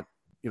like that,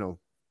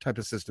 type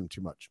of system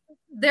too much?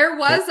 There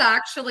was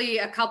actually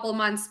a couple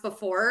months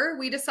before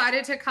we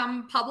decided to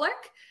come public,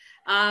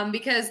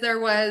 because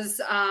there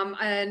was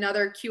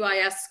another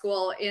QIS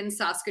school in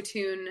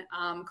Saskatoon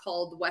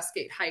called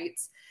Westgate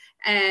Heights,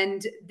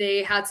 and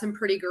they had some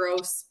pretty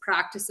gross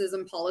practices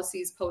and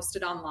policies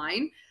posted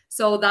online.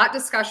 So that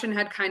discussion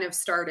had kind of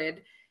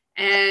started,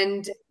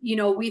 and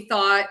we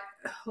thought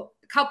a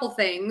couple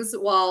things.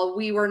 While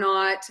we were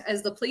not,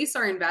 as the police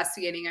are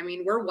investigating, I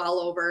mean, we're well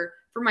over.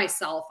 For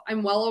myself,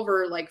 I'm well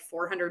over like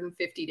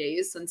 450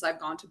 days since I've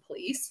gone to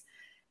police,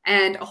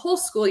 and a whole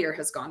school year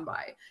has gone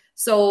by.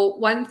 So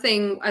one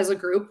thing as a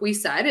group we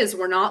said is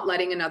we're not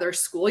letting another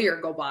school year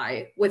go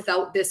by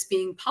without this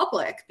being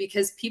public,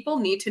 because people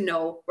need to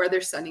know where they're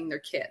sending their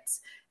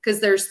kids, because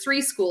there's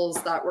 3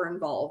 schools that were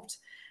involved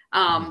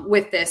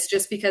with this,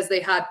 just because they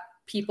had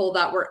people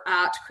that were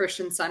at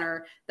Christian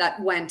Center that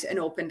went and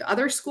opened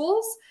other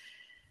schools.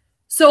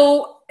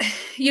 So,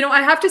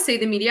 I have to say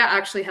the media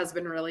actually has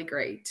been really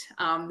great.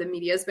 The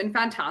media has been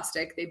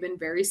fantastic. They've been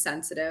very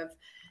sensitive.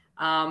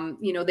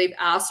 They've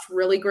asked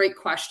really great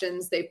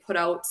questions. They've put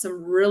out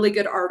some really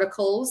good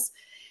articles.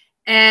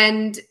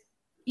 And,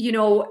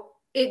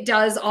 it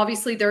does,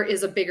 obviously there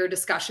is a bigger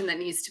discussion that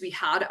needs to be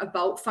had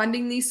about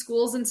funding these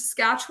schools in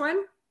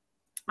Saskatchewan.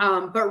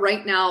 But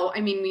right now,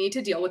 I mean, we need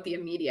to deal with the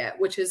immediate,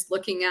 which is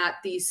looking at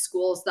these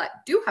schools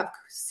that do have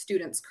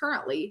students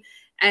currently.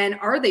 And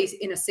are they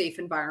in a safe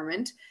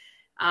environment?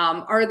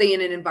 Are they in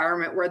an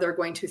environment where they're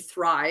going to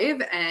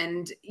thrive?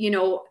 And,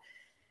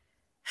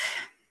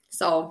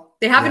 so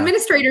they have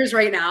administrators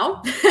right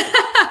now.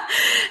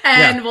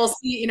 And we'll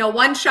see,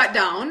 1 shut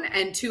down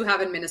and 2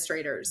 have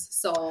administrators.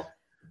 So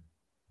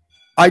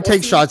I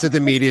take shots at the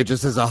media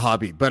just as a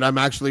hobby, but I'm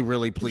actually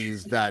really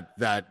pleased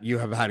that you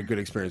have had a good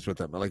experience with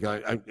them. Like,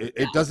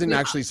 it doesn't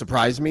actually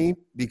surprise me,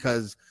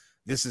 because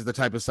this is the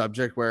type of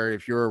subject where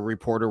if you're a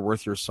reporter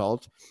worth your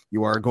salt,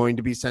 you are going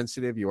to be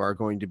sensitive. You are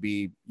going to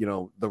be,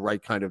 the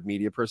right kind of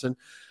media person.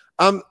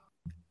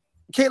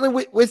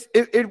 Caitlin,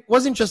 it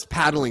wasn't just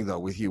paddling though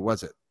with you,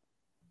 was it?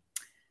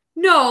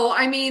 No,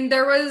 I mean,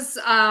 there was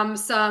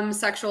some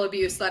sexual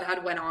abuse that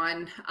had went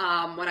on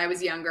when I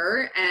was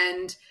younger.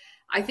 And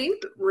I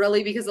think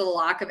really because of the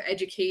lack of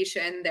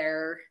education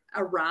there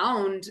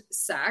around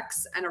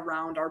sex and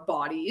around our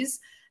bodies.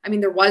 I mean,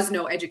 there was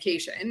no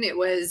education. It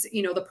was,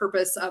 the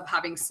purpose of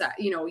having sex,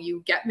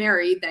 you get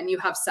married, then you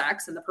have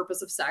sex. And the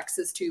purpose of sex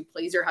is to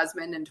please your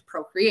husband and to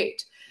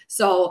procreate.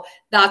 So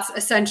that's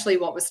essentially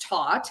what was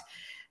taught.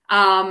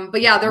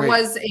 But yeah, there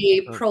was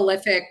a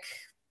prolific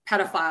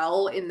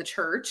pedophile in the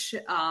church.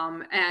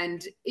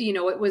 And,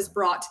 it was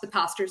brought to the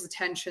pastor's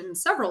attention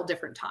several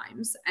different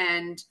times,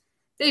 and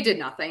they did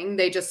nothing.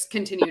 They just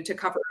continued to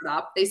cover it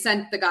up. They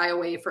sent the guy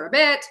away for a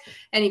bit,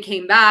 and he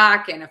came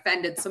back and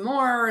offended some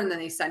more, and then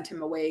they sent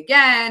him away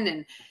again.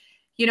 And,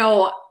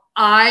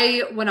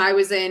 when I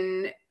was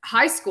in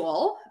high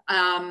school,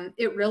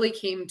 it really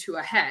came to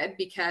a head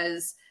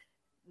because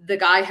the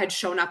guy had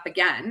shown up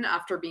again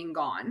after being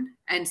gone.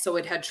 And so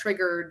it had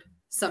triggered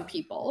some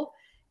people.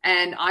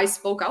 And I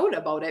spoke out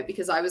about it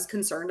because I was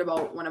concerned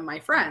about one of my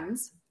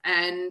friends.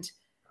 And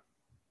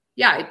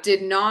yeah, it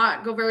did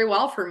not go very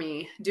well for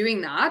me doing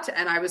that.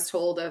 And I was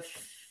told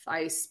if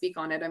I speak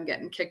on it, I'm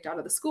getting kicked out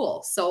of the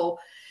school. So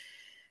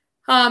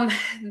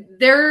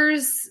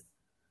there's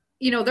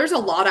a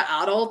lot of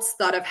adults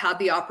that have had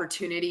the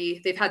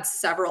opportunity. They've had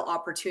several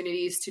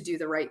opportunities to do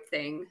the right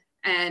thing.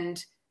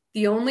 And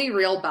the only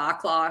real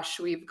backlash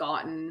we've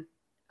gotten,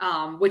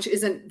 which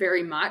isn't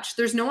very much,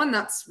 there's no one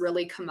that's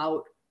really come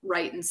out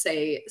right and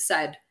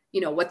said,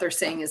 what they're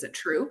saying isn't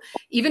true.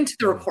 Even to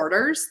the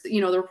reporters,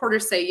 the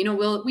reporters say,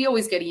 we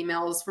always get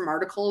emails from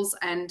articles,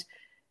 and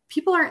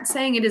people aren't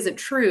saying it isn't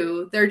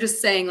true. They're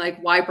just saying,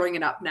 like, why bring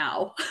it up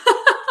now?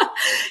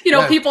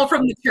 People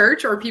from the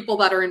church or people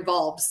that are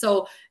involved.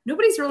 So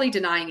nobody's really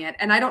denying it.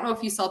 And I don't know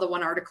if you saw the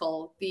one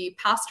article, the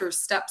pastor's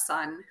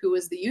stepson, who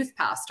was the youth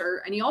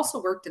pastor, and he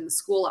also worked in the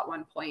school at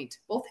one point,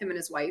 both him and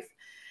his wife.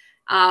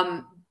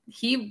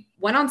 He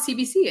went on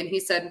CBC and he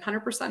said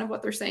 100% of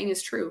what they're saying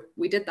is true.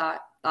 We did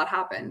that. That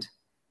happened.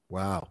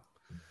 Wow.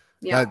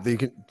 Yeah.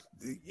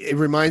 It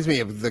reminds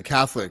me of the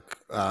Catholic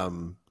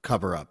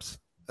cover-ups,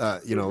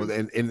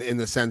 in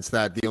the sense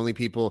that the only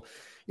people,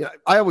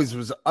 I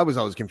was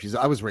always confused.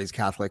 I was raised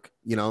Catholic,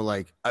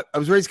 I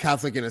was raised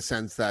Catholic in a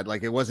sense that,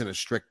 like, it wasn't a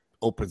strict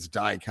Opus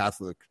Dei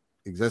Catholic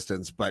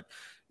existence, but,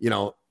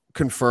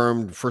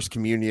 confirmed, first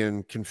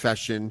communion,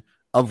 confession,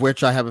 of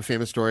which I have a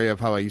famous story of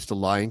how I used to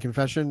lie in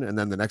confession. And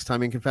then the next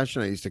time in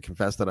confession, I used to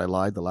confess that I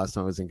lied the last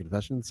time I was in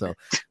confession. So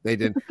they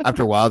did,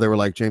 after a while, they were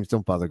like, James,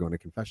 don't bother going to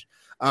confession.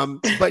 But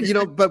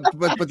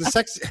the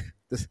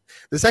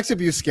sex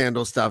abuse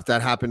scandal stuff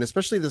that happened,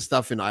 especially the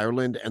stuff in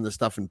Ireland and the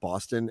stuff in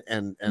Boston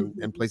and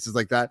places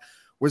like that,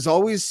 was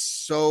always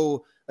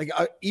so, like,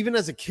 even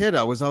as a kid,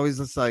 I was always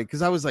just like,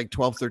 because I was like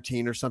 12,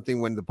 13 or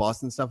something when the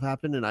Boston stuff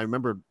happened. And I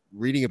remember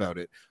reading about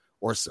it,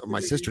 or my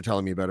sister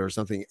telling me about it or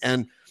something.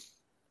 And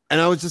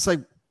I was just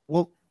like,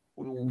 well,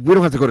 we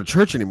don't have to go to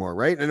church anymore,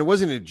 right? And it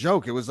wasn't a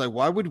joke. It was like,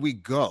 why would we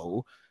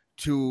go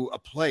to a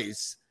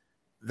place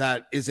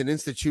that is an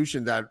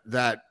institution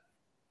that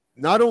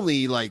not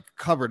only, like,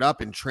 covered up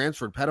and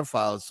transferred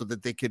pedophiles so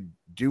that they could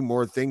do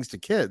more things to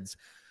kids,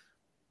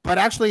 but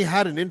actually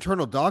had an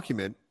internal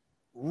document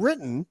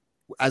written,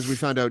 as we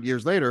found out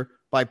years later,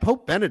 by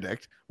Pope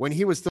Benedict when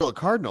he was still a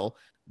cardinal,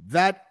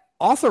 that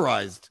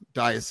authorized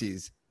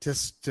dioceses to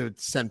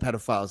send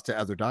pedophiles to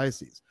other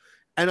dioceses.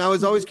 And I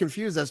was always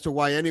confused as to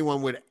why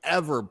anyone would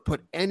ever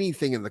put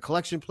anything in the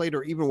collection plate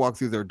or even walk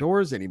through their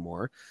doors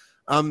anymore.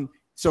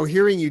 So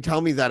hearing you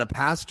tell me that a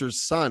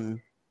pastor's son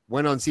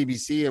went on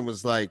CBC and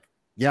was like,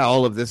 yeah,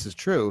 all of this is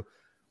true.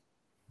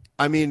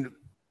 I mean,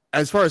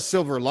 as far as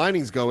silver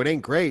linings go, it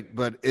ain't great,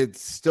 but it's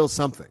still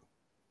something.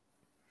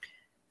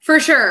 For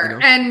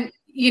sure. And,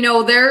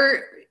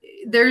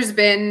 there's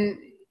been,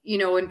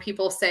 when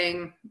people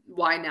saying,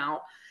 why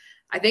now?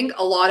 I think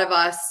a lot of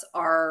us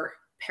are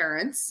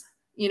parents,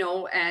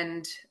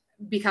 and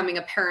becoming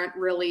a parent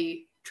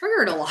really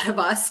triggered a lot of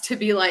us to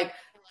be like,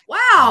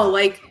 wow,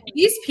 like,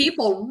 these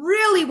people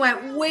really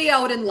went way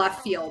out in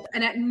left field.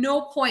 And at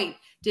no point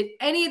did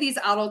any of these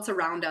adults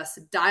around us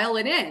dial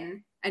it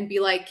in and be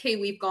like, hey,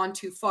 we've gone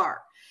too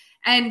far.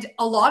 And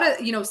a lot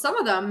of, some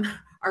of them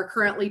are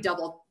currently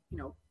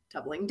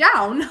doubling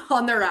down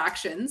on their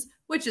actions,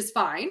 which is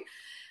fine.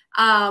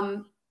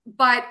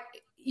 But,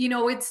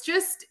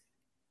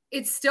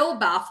 it's still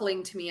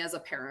baffling to me as a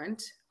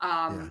parent.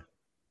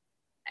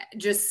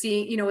 Just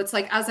seeing, it's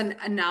like as an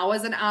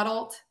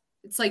adult,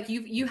 it's like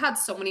you had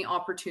so many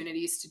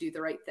opportunities to do the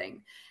right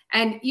thing.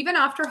 And even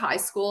after high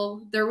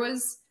school, there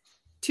was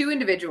 2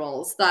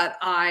 individuals that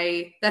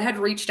had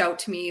reached out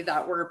to me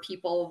that were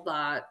people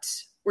that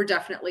were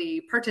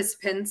definitely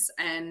participants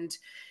and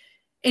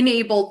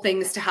enabled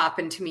things to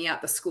happen to me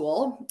at the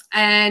school.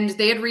 And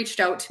they had reached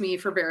out to me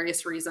for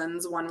various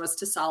reasons. One was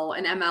to sell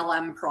an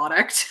MLM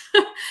product.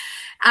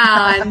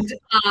 And,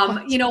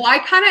 I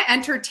kind of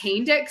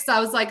entertained it because I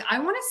was like, I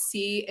want to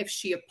see if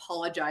she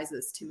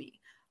apologizes to me.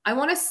 I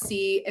want to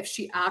see if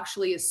she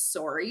actually is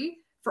sorry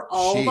for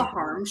all the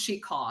harm she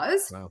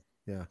caused. Wow.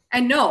 Yeah.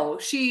 And no,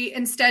 she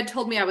instead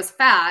told me I was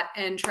fat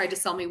and tried to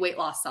sell me weight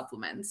loss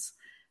supplements.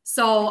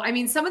 So, I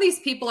mean, some of these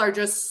people are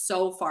just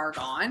so far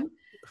gone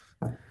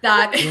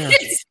that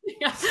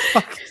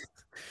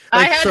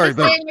I had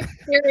the same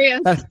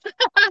experience.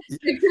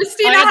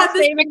 Christina had the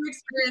same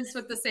experience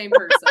with the same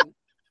person.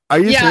 Are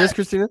you serious,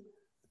 Christina?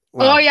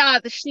 Wow. Oh yeah,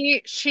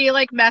 she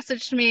like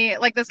messaged me,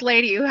 like, this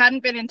lady who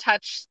hadn't been in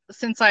touch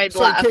since I'd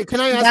left.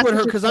 Can I ask what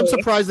her? Because I'm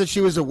surprised that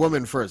she was a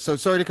woman first. So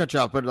sorry to cut you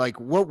off, but, like,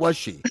 what was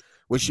she?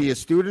 Was she a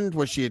student?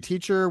 Was she a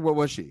teacher? What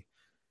was she?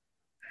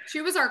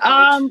 She was our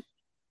coach.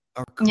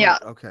 Yeah.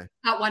 Okay.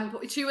 At one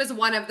point, she was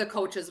one of the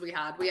coaches we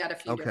had. We had a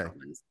few different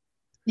ones.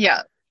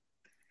 Yeah.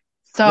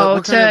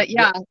 So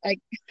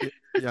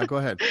yeah, go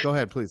ahead. Go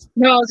ahead, please.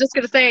 No, I was just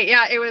going to say,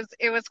 yeah, it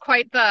was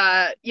quite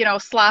the,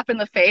 slap in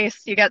the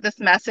face. You get this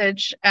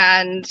message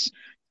and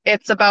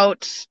it's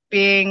about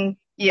being,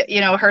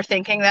 her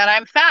thinking that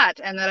I'm fat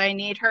and that I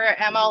need her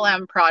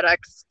MLM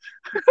products.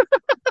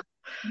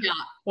 Yeah.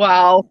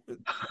 Wow.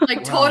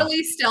 Like,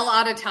 totally still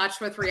out of touch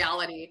with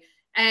reality.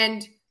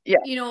 And,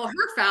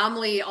 her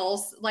family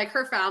also, like,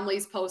 her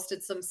family's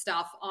posted some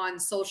stuff on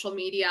social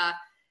media,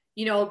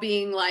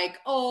 being like,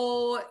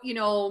 I'll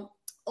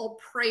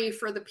pray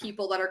for the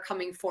people that are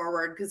coming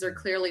forward because they're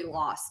clearly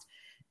lost.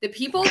 The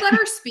people that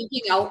are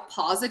speaking out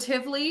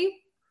positively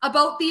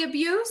about the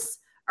abuse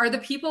are the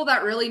people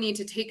that really need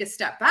to take a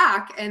step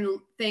back and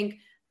think,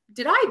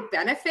 did I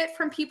benefit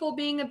from people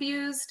being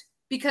abused?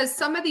 Because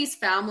some of these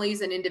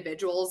families and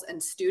individuals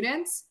and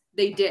students,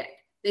 they did.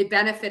 They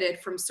benefited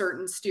from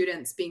certain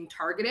students being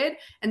targeted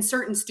and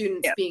certain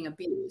students being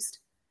abused.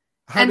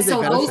 And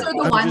so those are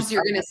the ones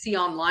you're going to see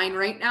online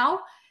right now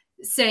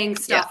saying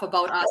stuff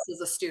about us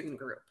as a student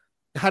group.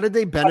 How did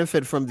they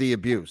benefit from the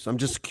abuse? I'm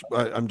just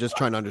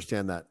trying to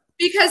understand that.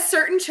 Because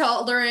certain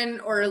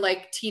children or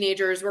like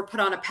teenagers were put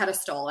on a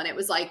pedestal and it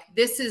was like,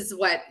 this is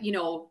what,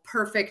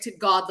 perfect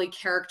godly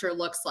character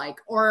looks like.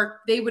 Or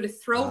they would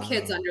throw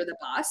kids under the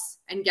bus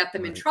and get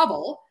them in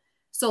trouble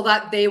so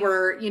that they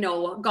were,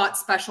 got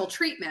special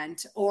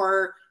treatment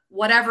or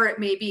whatever it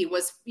may be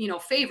was,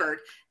 favored.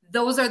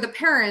 Those are the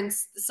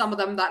parents, some of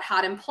them that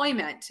had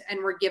employment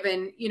and were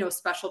given,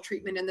 special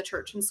treatment in the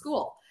church and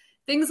school,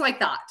 things like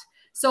that.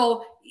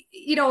 So,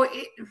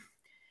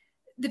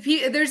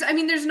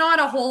 there's not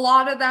a whole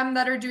lot of them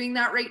that are doing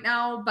that right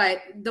now,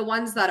 but the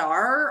ones that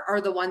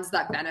are the ones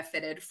that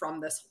benefited from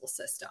this whole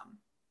system.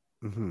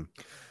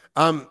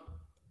 Mm-hmm.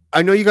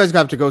 I know you guys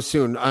have to go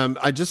soon.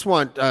 I just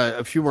want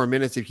a few more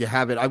minutes if you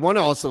have it. I want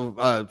to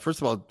also,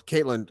 first of all,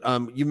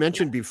 Caitlin, you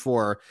mentioned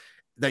before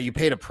that you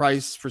paid a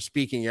price for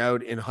speaking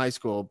out in high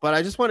school, but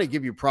I just want to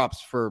give you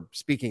props for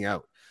speaking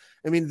out.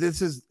 I mean,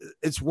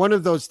 it's one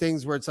of those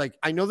things where it's like,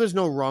 I know there's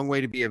no wrong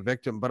way to be a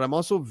victim, but I'm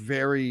also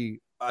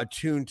very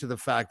attuned to the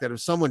fact that if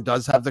someone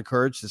does have the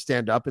courage to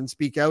stand up and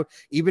speak out,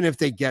 even if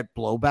they get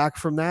blowback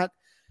from that,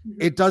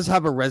 it does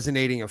have a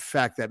resonating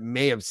effect that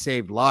may have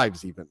saved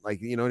lives even.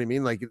 Like, you know what I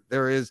mean? Like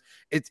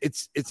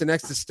it's an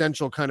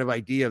existential kind of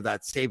idea of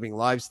that saving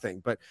lives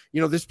thing. But,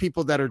 there's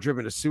people that are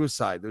driven to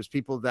suicide. There's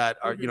people that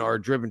are, are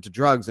driven to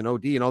drugs and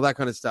OD and all that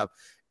kind of stuff.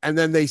 And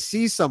then they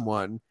see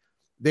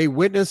they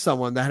witness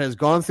someone that has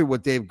gone through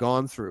what they've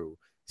gone through,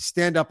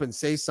 stand up and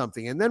say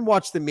something, and then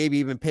watch them maybe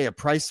even pay a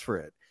price for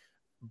it.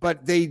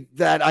 But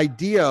that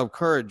idea of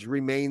courage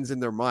remains in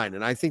their mind.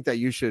 And I think that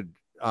you should,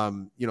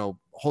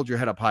 hold your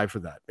head up high for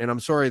that. And I'm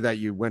sorry that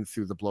you went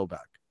through the blowback.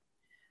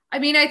 I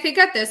mean, I think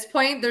at this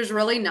point, there's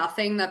really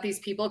nothing that these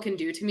people can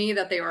do to me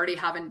that they already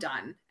haven't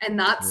done. And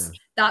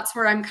that's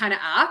where I'm kind of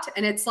at.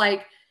 And it's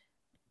like,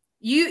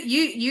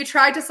 you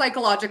tried to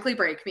psychologically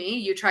break me.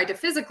 You tried to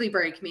physically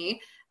break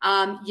me.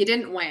 You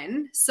didn't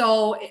win.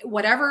 So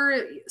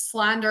whatever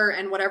slander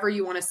and whatever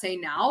you want to say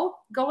now,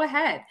 go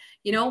ahead.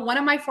 One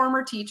of my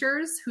former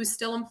teachers who's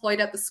still employed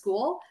at the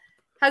school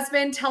has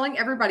been telling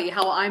everybody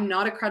how I'm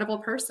not a credible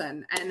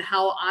person and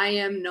how I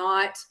am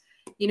not,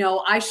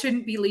 I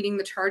shouldn't be leading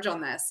the charge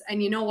on this.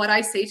 And what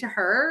I say to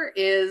her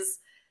is,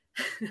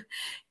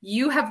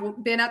 you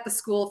have been at the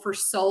school for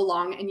so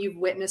long and you've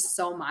witnessed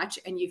so much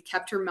and you've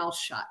kept your mouth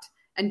shut.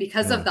 And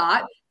because of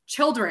that,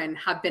 children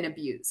have been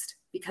abused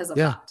because of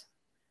that.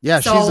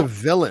 Yeah, so, she's a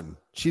villain.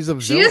 She is a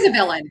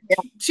villain.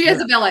 She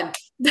is a villain.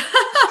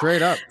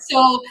 Straight up.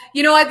 So,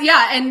 you know what?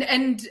 Yeah.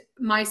 And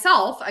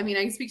myself, I mean,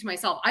 I can speak to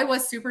myself. I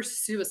was super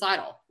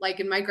suicidal.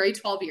 Like in my grade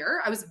 12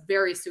 year, I was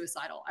very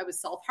suicidal. I was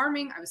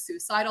self-harming. I was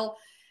suicidal.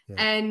 Yeah.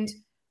 And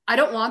I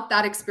don't want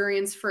that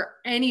experience for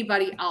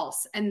anybody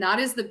else. And that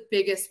is the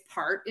biggest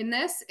part in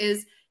this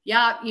is,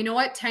 you know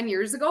what? 10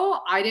 years ago,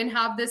 I didn't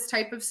have this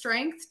type of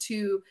strength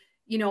to,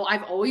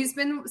 I've always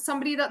been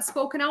somebody that's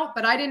spoken out,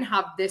 but I didn't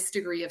have this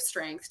degree of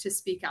strength to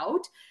speak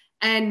out.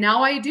 And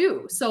now I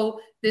do. So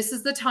this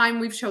is the time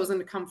we've chosen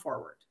to come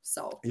forward.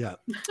 So, yeah.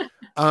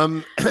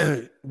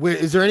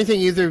 Is there anything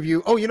either of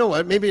you, you know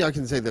what, maybe I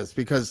can say this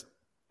because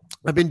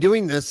I've been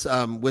doing this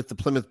with the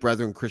Plymouth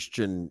Brethren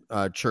Christian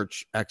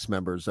Church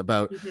ex-members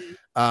about,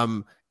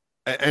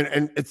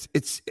 and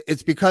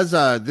it's because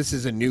this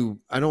is a new,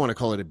 I don't want to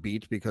call it a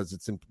beat because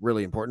it's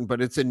really important,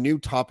 but it's a new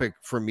topic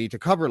for me to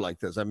cover like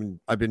this. I mean,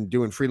 I've been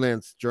doing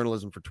freelance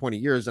journalism for 20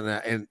 years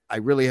and I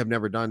really have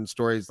never done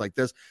stories like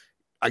this.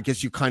 I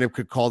guess you kind of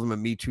could call them a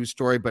Me Too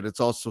story, but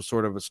it's also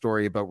sort of a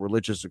story about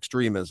religious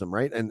extremism,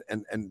 right? And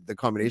the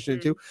combination of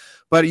the two.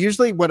 But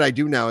usually what I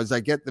do now is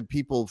I get the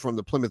people from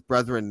the Plymouth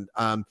Brethren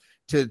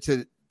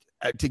to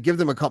give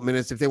them a couple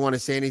minutes if they want to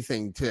say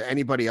anything to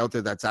anybody out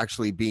there that's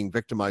actually being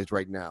victimized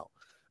right now.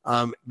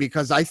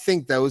 Because I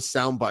think those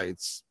sound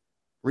bites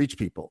reach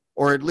people,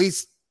 or at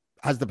least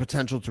has the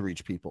potential to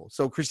reach people.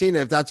 So Christina,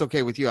 if that's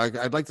okay with you,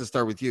 I'd like to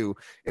start with you.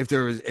 If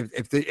there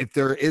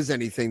is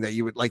anything that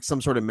you would like,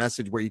 some sort of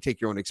message where you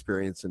take your own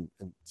experience and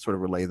sort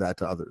of relay that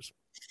to others.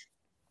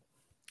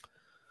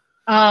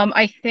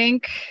 I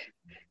think,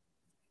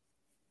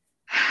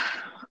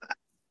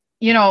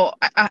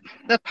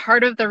 the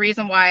part of the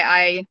reason why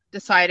I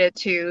decided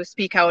to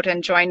speak out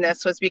and join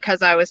this was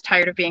because I was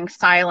tired of being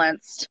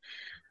silenced,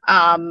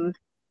 and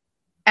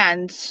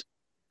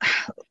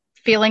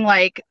feeling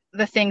like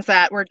the things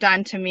that were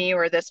done to me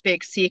were this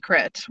big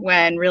secret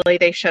when really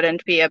they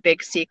shouldn't be a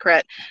big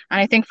secret. And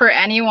I think for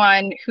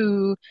anyone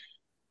who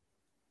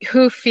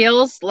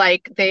feels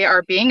like they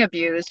are being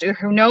abused or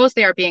who knows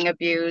they are being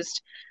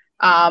abused,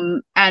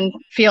 and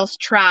feels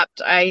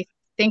trapped, I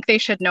think they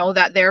should know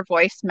that their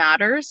voice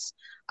matters,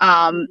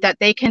 that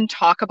they can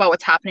talk about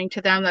what's happening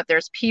to them, that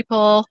there's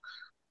people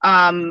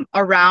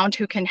around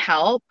who can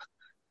help.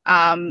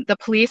 The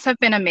police have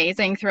been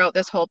amazing throughout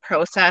this whole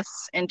process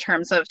in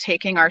terms of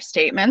taking our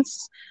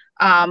statements.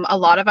 A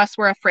lot of us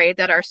were afraid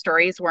that our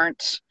stories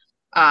weren't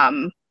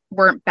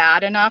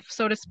bad enough,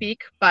 so to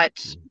speak,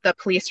 but the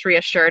police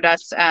reassured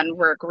us and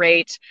were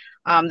great.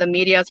 The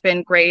media has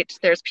been great.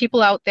 There's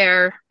people out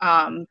there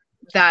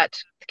that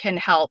can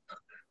help.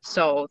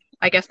 So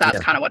I guess that's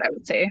kind of what I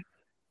would say.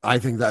 I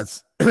think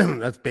that's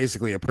that's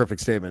basically a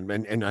perfect statement,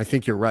 and I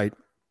think you're right.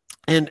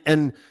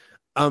 And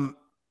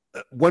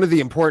one of the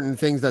important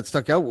things that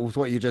stuck out with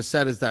what you just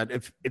said is that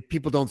if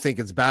people don't think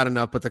it's bad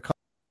enough, but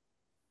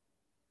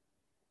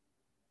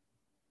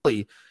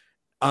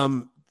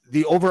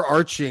the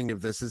overarching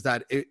of this is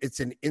that it's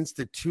an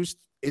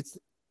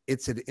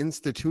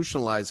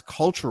institutionalized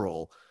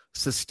cultural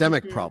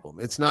systemic problem.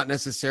 It's not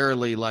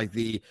necessarily like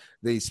the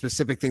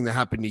specific thing that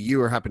happened to you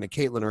or happened to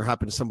Caitlin or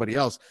happened to somebody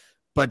else,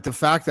 but the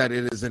fact that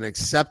it is an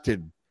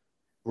accepted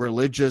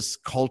religious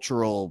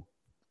cultural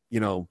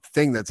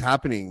thing that's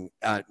happening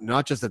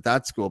not just at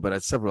that school but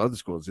at several other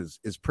schools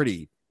is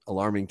pretty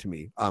alarming to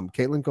me.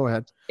 Caitlin, go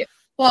ahead. Yeah.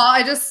 Well,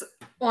 I just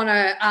want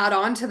to add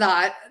on to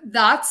that.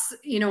 That's,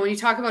 when you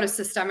talk about a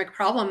systemic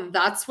problem,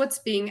 that's what's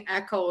being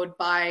echoed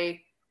by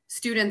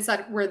students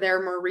that were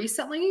there more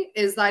recently,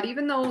 is that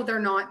even though they're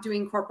not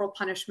doing corporal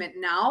punishment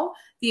now,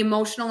 the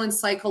emotional and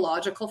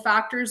psychological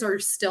factors are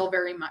still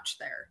very much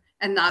there.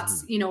 And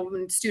that's,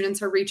 when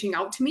students are reaching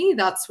out to me,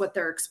 that's what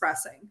they're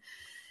expressing.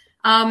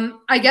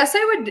 I guess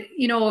I would,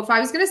 if I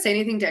was going to say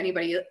anything to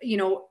anybody,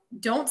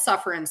 don't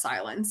suffer in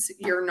silence.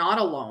 You're not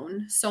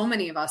alone. So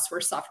many of us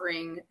were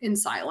suffering in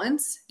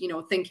silence,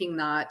 thinking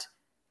that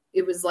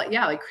it was like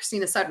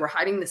Christina said, we're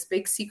hiding this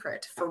big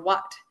secret for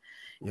what,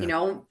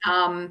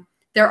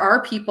 there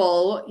are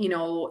people,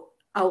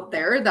 out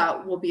there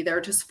that will be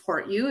there to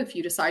support you if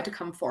you decide to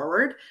come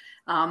forward.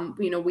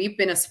 We've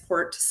been a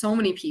support to so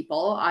many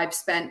people. I've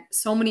spent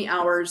so many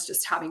hours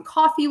just having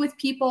coffee with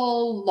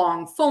people,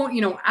 long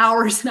phone,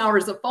 hours and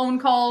hours of phone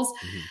calls,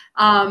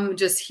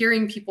 just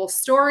hearing people's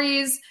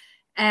stories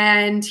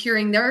and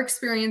hearing their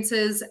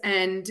experiences.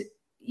 And,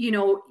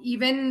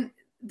 even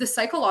the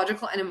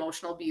psychological and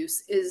emotional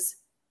abuse is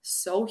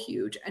so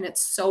huge and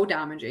it's so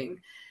damaging.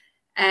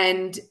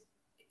 And,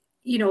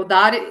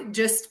 that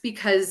just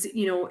because,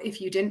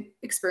 if you didn't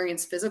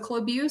experience physical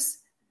abuse,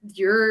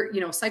 your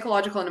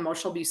psychological and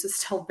emotional abuse is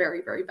still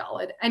very, very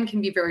valid and can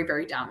be very,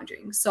 very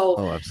damaging.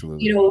 So,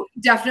 absolutely.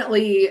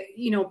 Definitely,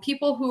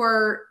 people who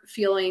are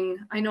feeling,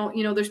 I know,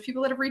 there's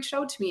people that have reached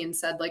out to me and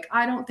said, like,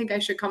 I don't think I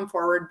should come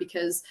forward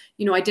because,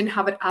 I didn't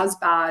have it as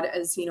bad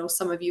as,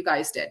 some of you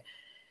guys did.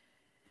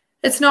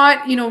 It's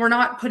not, we're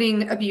not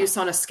putting abuse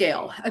on a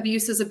scale.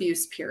 Abuse is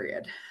abuse,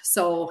 period.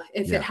 So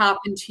if it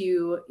happened to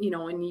you,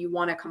 and you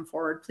want to come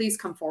forward, please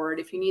come forward.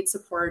 If you need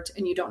support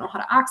and you don't know how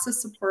to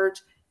access support,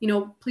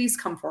 please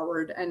come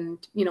forward and,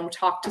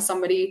 talk to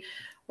somebody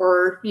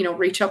or,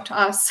 reach out to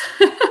us.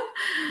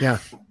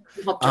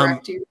 Help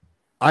direct you.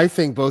 I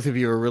think both of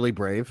you are really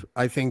brave.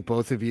 I think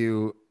both of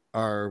you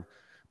are,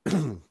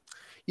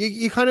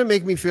 you kind of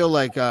make me feel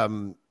like,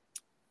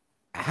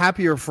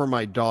 happier for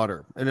my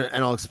daughter. And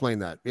I'll explain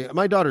that.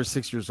 My daughter's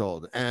 6 years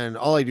old and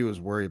all I do is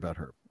worry about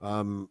her.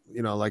 I'm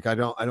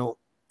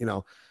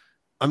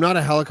not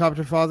a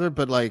helicopter father,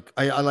 but like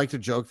I like to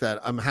joke that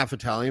I'm half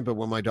Italian, but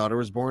when my daughter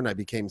was born, I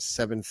became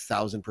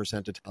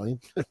 7,000% Italian,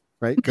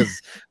 right?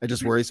 Because I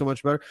just worry so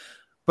much about her.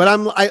 But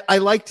I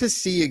like to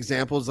see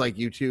examples like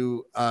you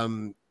two,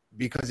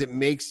 because it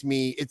makes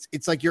me,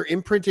 it's like you're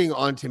imprinting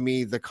onto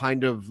me the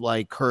kind of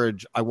like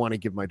courage I want to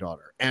give my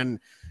daughter. And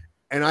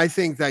I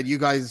think that you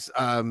guys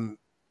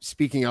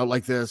speaking out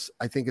like this,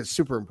 I think is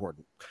super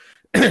important.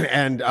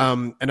 And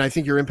I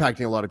think you're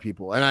impacting a lot of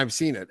people, and I've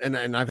seen it.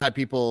 And I've had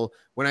people,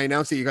 when I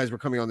announced that you guys were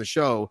coming on the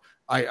show,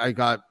 I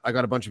got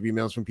a bunch of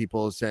emails from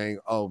people saying,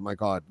 "Oh my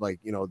God, like,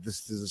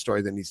 this is a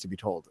story that needs to be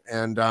told."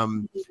 And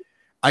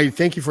I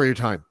thank you for your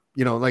time.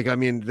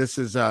 This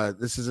is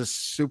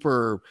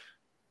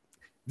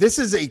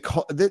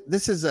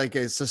like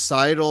a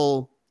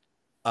societal,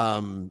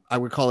 I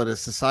would call it a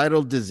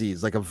societal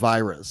disease, like a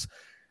virus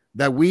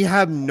that we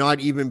have not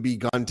even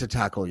begun to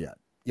tackle yet.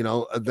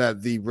 That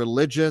the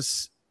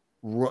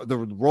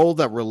role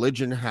that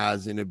religion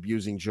has in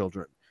abusing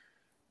children.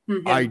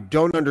 Mm-hmm. I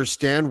don't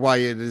understand why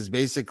it is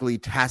basically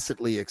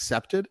tacitly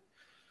accepted.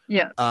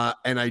 Yeah.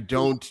 And I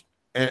don't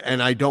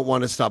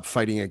want to stop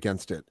fighting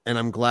against it. And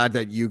I'm glad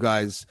that you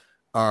guys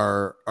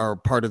are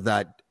part of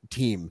that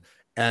team.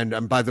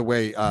 And by the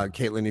way,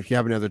 Caitlin, if you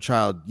have another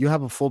child, you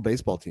have a full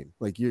baseball team.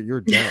 Like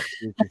you're down.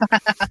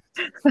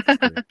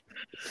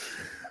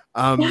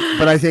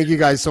 But I thank you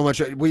guys so much.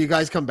 Will you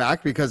guys come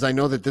back? Because I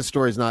know that this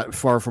story is not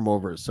far from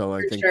over. So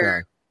I think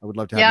I would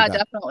love to have you back.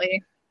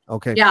 Definitely.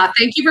 Okay. Yeah.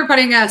 Thank you for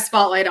putting a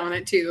spotlight on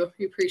it too.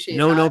 We appreciate it.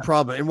 No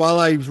problem. And while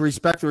I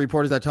respect the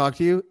reporters that talk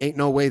to you, ain't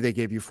no way they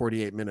gave you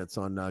 48 minutes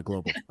on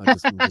Global. I'm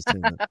just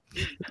saying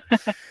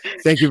that.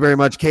 Thank you very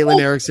much,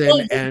 Caitlin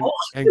Erickson and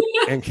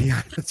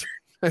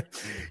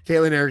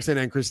Caitlin Erickson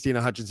and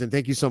Christina Hutchinson.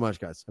 Thank you so much,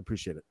 guys. I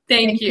appreciate it.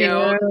 Thank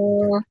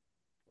you.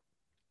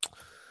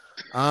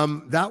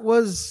 That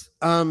was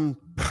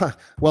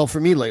well for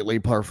me lately,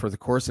 par for the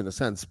course in a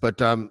sense.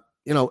 But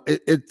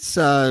it's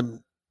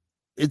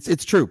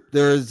true.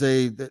 There is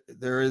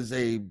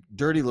a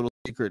dirty little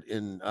secret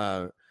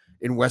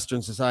in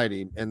Western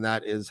society, and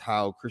that is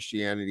how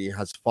Christianity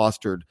has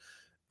fostered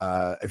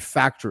a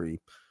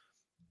factory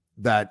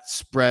that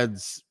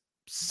spreads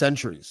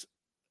centuries,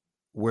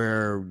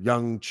 where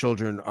young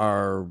children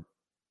are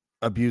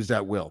abused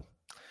at will,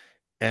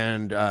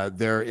 and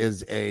there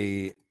is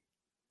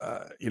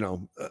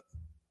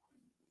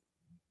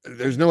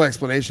there's no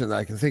explanation that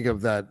I can think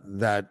of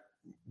that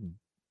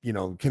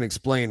can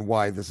explain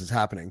why this is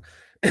happening.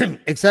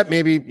 Except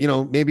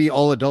maybe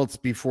all adults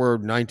before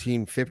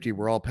 1950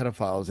 were all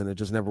pedophiles and it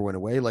just never went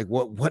away. Like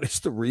what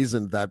is the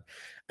reason that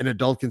an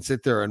adult can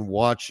sit there and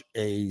watch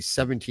a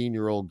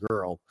 17-year-old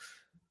girl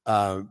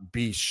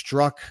be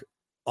struck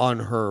on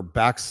her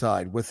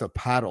backside with a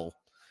paddle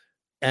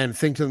and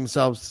think to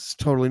themselves, it's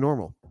totally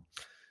normal?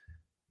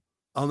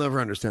 I'll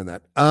never understand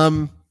that.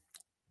 And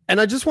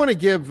I just want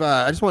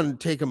to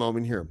take a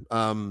moment here.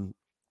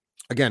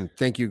 Again,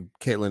 thank you,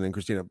 Caitlin and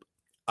Christina.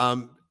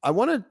 I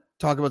want to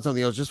talk about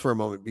something else just for a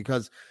moment,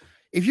 because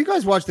if you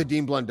guys watched the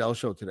Dean Blundell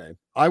show today,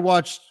 I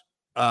watched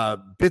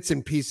bits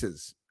and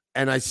pieces,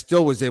 and I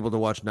still was able to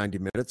watch 90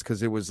 minutes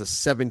because it was a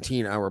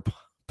 17-hour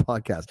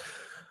podcast.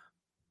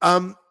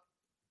 I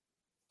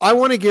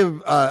want to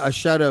give a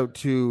shout out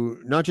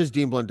to not just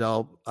Dean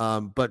Blundell,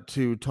 but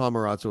to Tom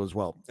Marazzo as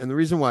well. And the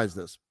reason why is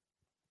this: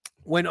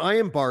 when I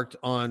embarked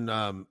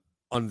on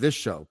this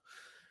show,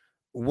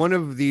 one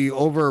of the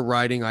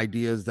overriding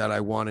ideas that I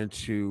wanted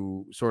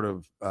to sort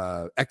of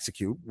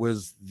execute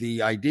was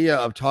the idea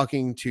of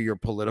talking to your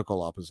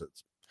political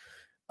opposites.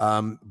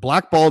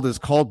 Blackballed is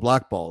called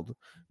Blackballed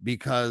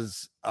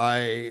because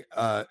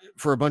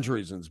for a bunch of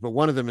reasons, but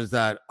one of them is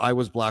that I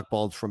was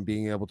blackballed from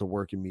being able to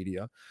work in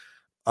media.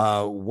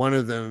 One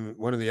of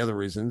the other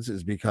reasons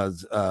is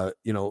because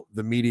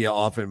the media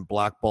often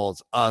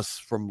blackballs us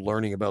from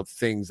learning about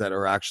things that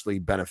are actually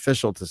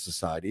beneficial to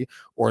society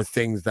or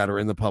things that are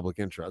in the public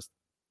interest.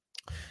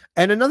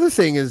 And another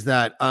thing is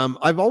that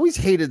I've always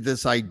hated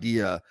this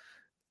idea.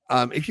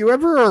 If you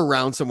ever are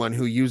around someone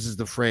who uses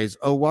the phrase,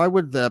 "Oh, why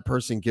would that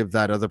person give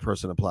that other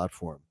person a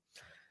platform?"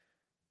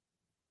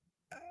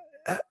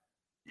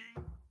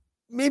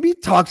 Maybe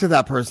talk to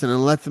that person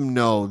and let them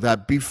know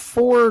that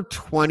before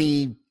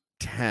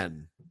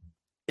 2010,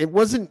 it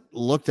wasn't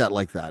looked at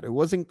like that. It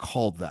wasn't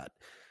called that.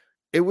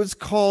 It was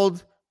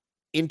called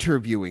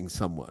interviewing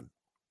someone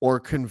or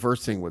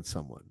conversing with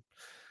someone.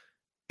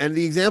 And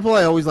the example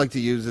I always like to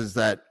use is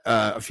that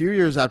a few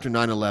years after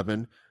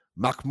 9/11,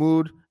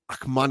 Mahmoud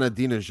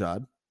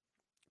Ahmadinejad,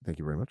 thank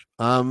you very much,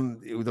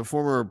 the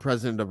former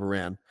president of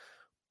Iran,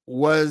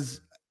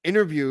 was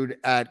interviewed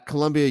at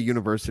Columbia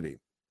University.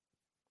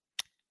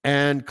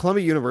 And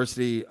Columbia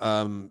University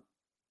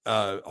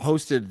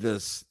hosted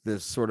this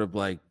sort of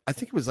like, I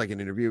think it was like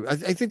an interview. I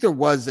think there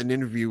was an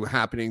interview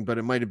happening, but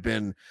it might have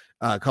been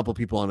a couple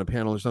people on a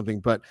panel or something.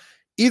 But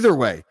either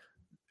way,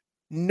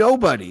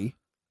 nobody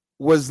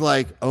was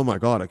like, "Oh my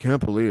God, I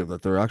can't believe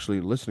that they're actually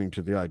listening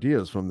to the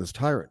ideas from this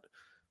tyrant."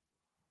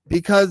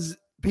 Because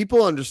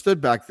people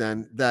understood back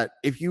then that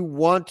if you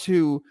want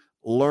to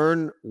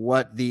learn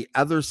what the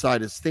other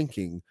side is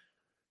thinking,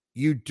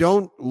 you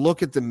don't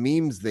look at the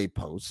memes they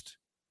post.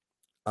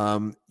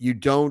 You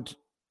don't,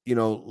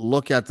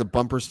 look at the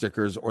bumper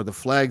stickers or the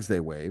flags they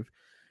wave.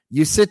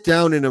 You sit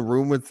down in a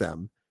room with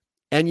them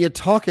and you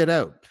talk it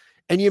out.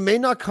 And you may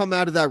not come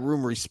out of that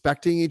room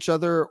respecting each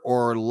other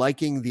or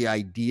liking the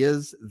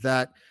ideas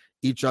that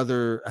each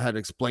other had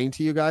explained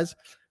to you guys.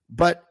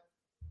 But,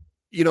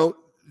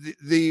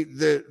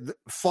 the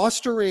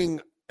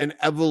fostering an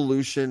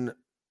evolution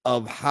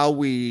of how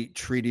we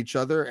treat each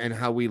other and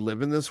how we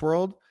live in this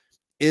world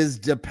is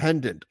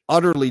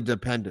utterly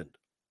dependent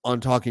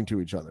on talking to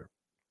each other.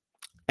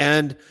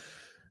 And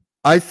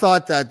I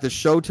thought that the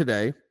show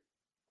today,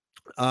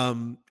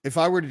 if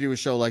I were to do a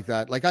show like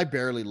that, like I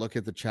barely look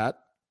at the chat.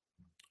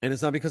 And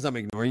it's not because I'm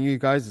ignoring you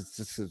guys. It's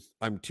just 'cause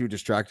I'm too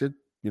distracted.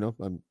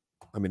 I'm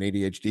an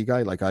ADHD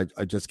guy. Like I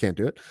just can't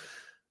do it.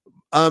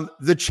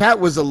 The chat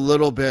was a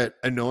little bit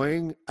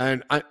annoying.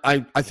 And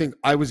I think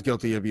I was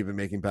guilty of even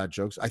making bad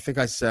jokes. I think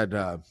I said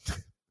at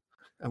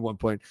one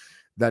point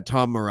that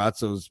Tom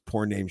Marazzo's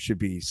porn name should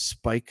be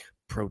Spike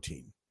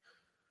Protein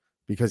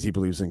because he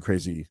believes in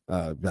crazy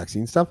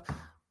vaccine stuff.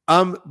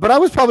 But I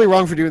was probably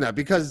wrong for doing that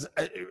because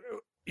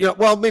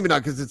well, maybe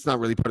not because it's not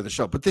really part of the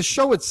show, but the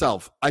show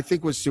itself, I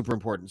think, was super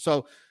important.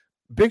 So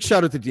big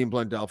shout out to Dean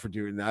Blundell for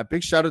doing that.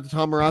 Big shout out to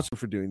Tom Marazzo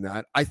for doing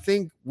that. I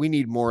think we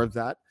need more of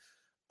that.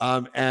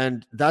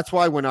 And that's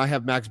why when I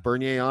have Max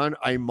Bernier on,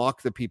 I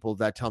mock the people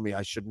that tell me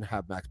I shouldn't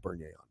have Max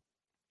Bernier on.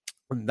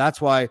 And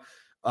that's why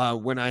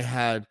when I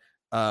had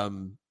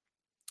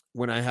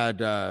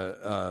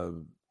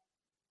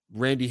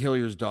Randy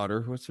Hillier's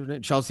daughter, what's her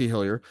name? Chelsea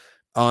Hillier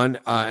on,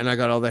 and I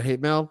got all that hate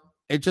mail,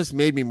 it just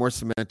made me more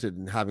cemented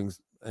in having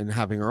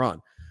her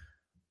on.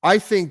 I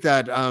think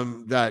that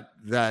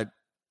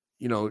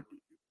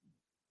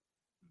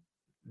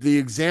the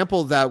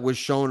example that was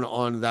shown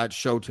on that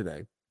show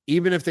today,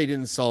 even if they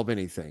didn't solve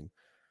anything,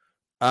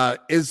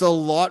 is a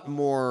lot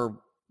more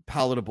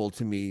palatable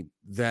to me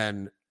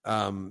than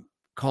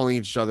calling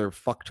each other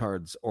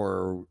fucktards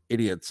or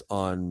idiots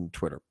on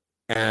Twitter.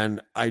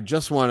 And I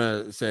just want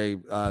to say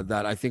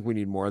that I think we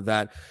need more of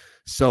that.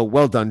 So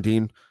well done,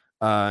 Dean,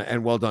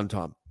 and well done,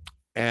 Tom.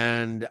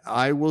 And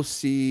I will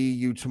see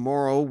you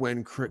tomorrow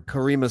when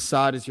Kareem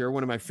Assad is here,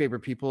 one of my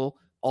favorite people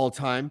all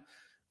time.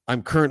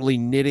 I'm currently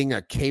knitting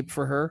a cape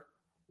for her.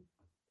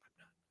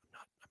 I'm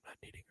not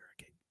knitting her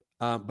a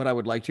cape, but I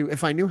would like to.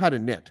 If I knew how to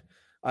knit,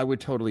 I would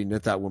totally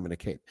knit that woman a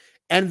cape.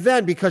 And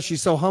then because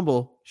she's so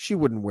humble, she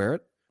wouldn't wear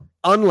it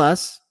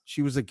unless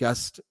she was a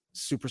guest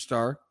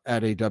superstar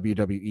at a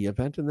WWE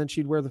event, and then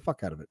she'd wear the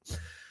fuck out of it.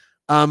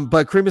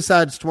 But Kareem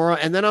Assad's tomorrow.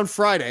 And then on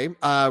Friday,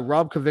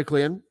 Rob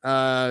Kviklian,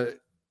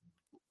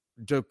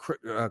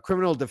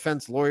 criminal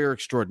defense lawyer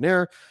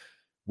extraordinaire,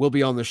 will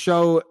be on the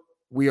show.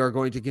 We are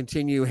going to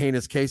continue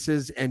heinous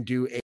cases and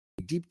do a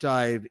deep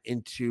dive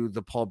into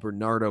the Paul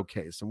Bernardo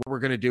case. And what we're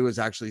going to do is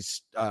actually,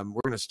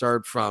 we're going to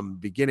start from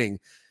beginning.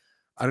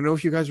 I don't know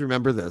if you guys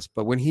remember this,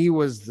 but when he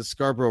was the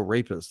Scarborough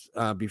rapist,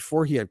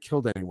 before he had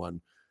killed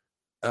anyone,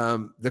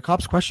 the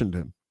cops questioned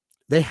him.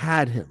 They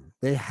had him.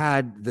 They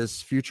had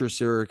this future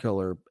serial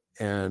killer,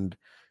 and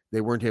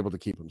they weren't able to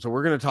keep him. So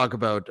we're going to talk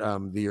about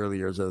the early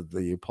years of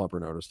the Paul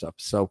Bernardo stuff.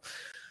 So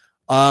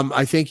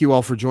I thank you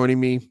all for joining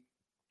me,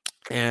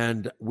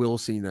 and we'll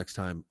see you next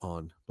time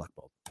on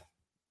Blackballed.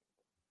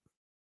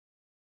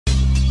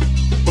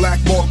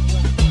 Blackball.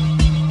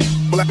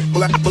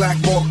 Blackball.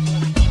 Blackball.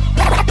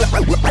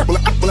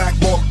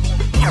 Blackball.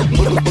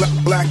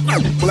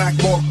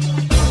 Blackball.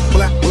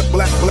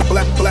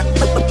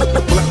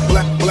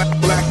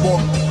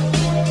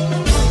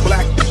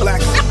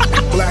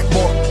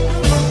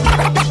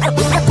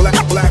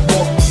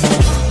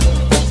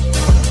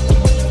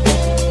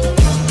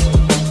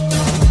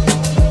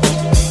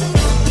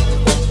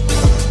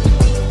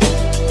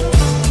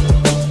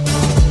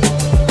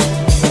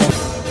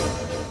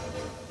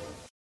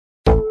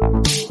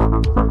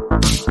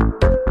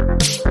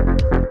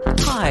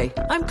 Hi,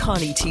 I'm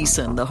Connie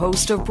Thiessen, the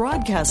host of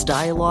Broadcast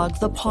Dialogue,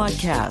 the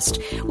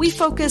podcast. We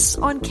focus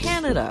on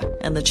Canada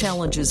and the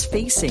challenges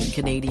facing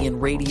Canadian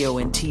radio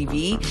and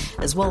TV,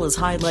 as well as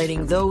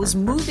highlighting those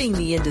moving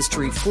the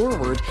industry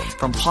forward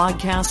from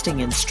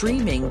podcasting and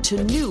streaming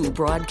to new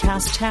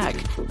broadcast tech.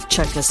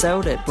 Check us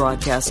out at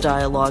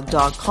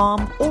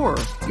broadcastdialogue.com or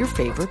your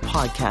favorite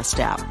podcast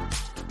app.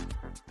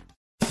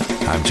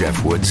 I'm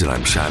Jeff Woods, and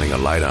I'm shining a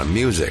light on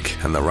music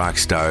and the rock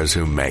stars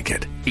who make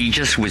it. He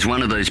just was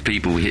one of those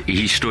people,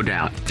 he stood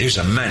out. He was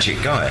a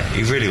magic guy.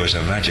 He really was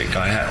a magic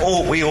guy.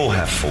 We all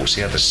have faults.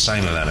 He had the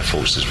same amount of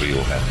faults as we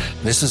all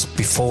have. This was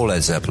before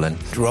Led Zeppelin.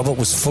 Robert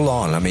was full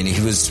on. I mean, he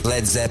was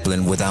Led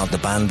Zeppelin without the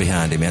band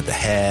behind him. He had the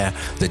hair,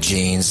 the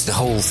jeans, the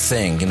whole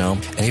thing, you know.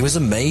 And he was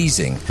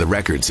amazing. The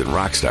Records and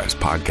Rockstars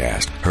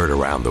podcast, heard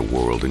around the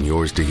world and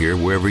yours to hear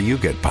wherever you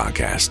get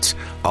podcasts.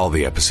 All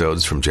the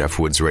episodes from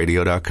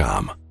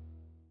JeffWoodsRadio.com.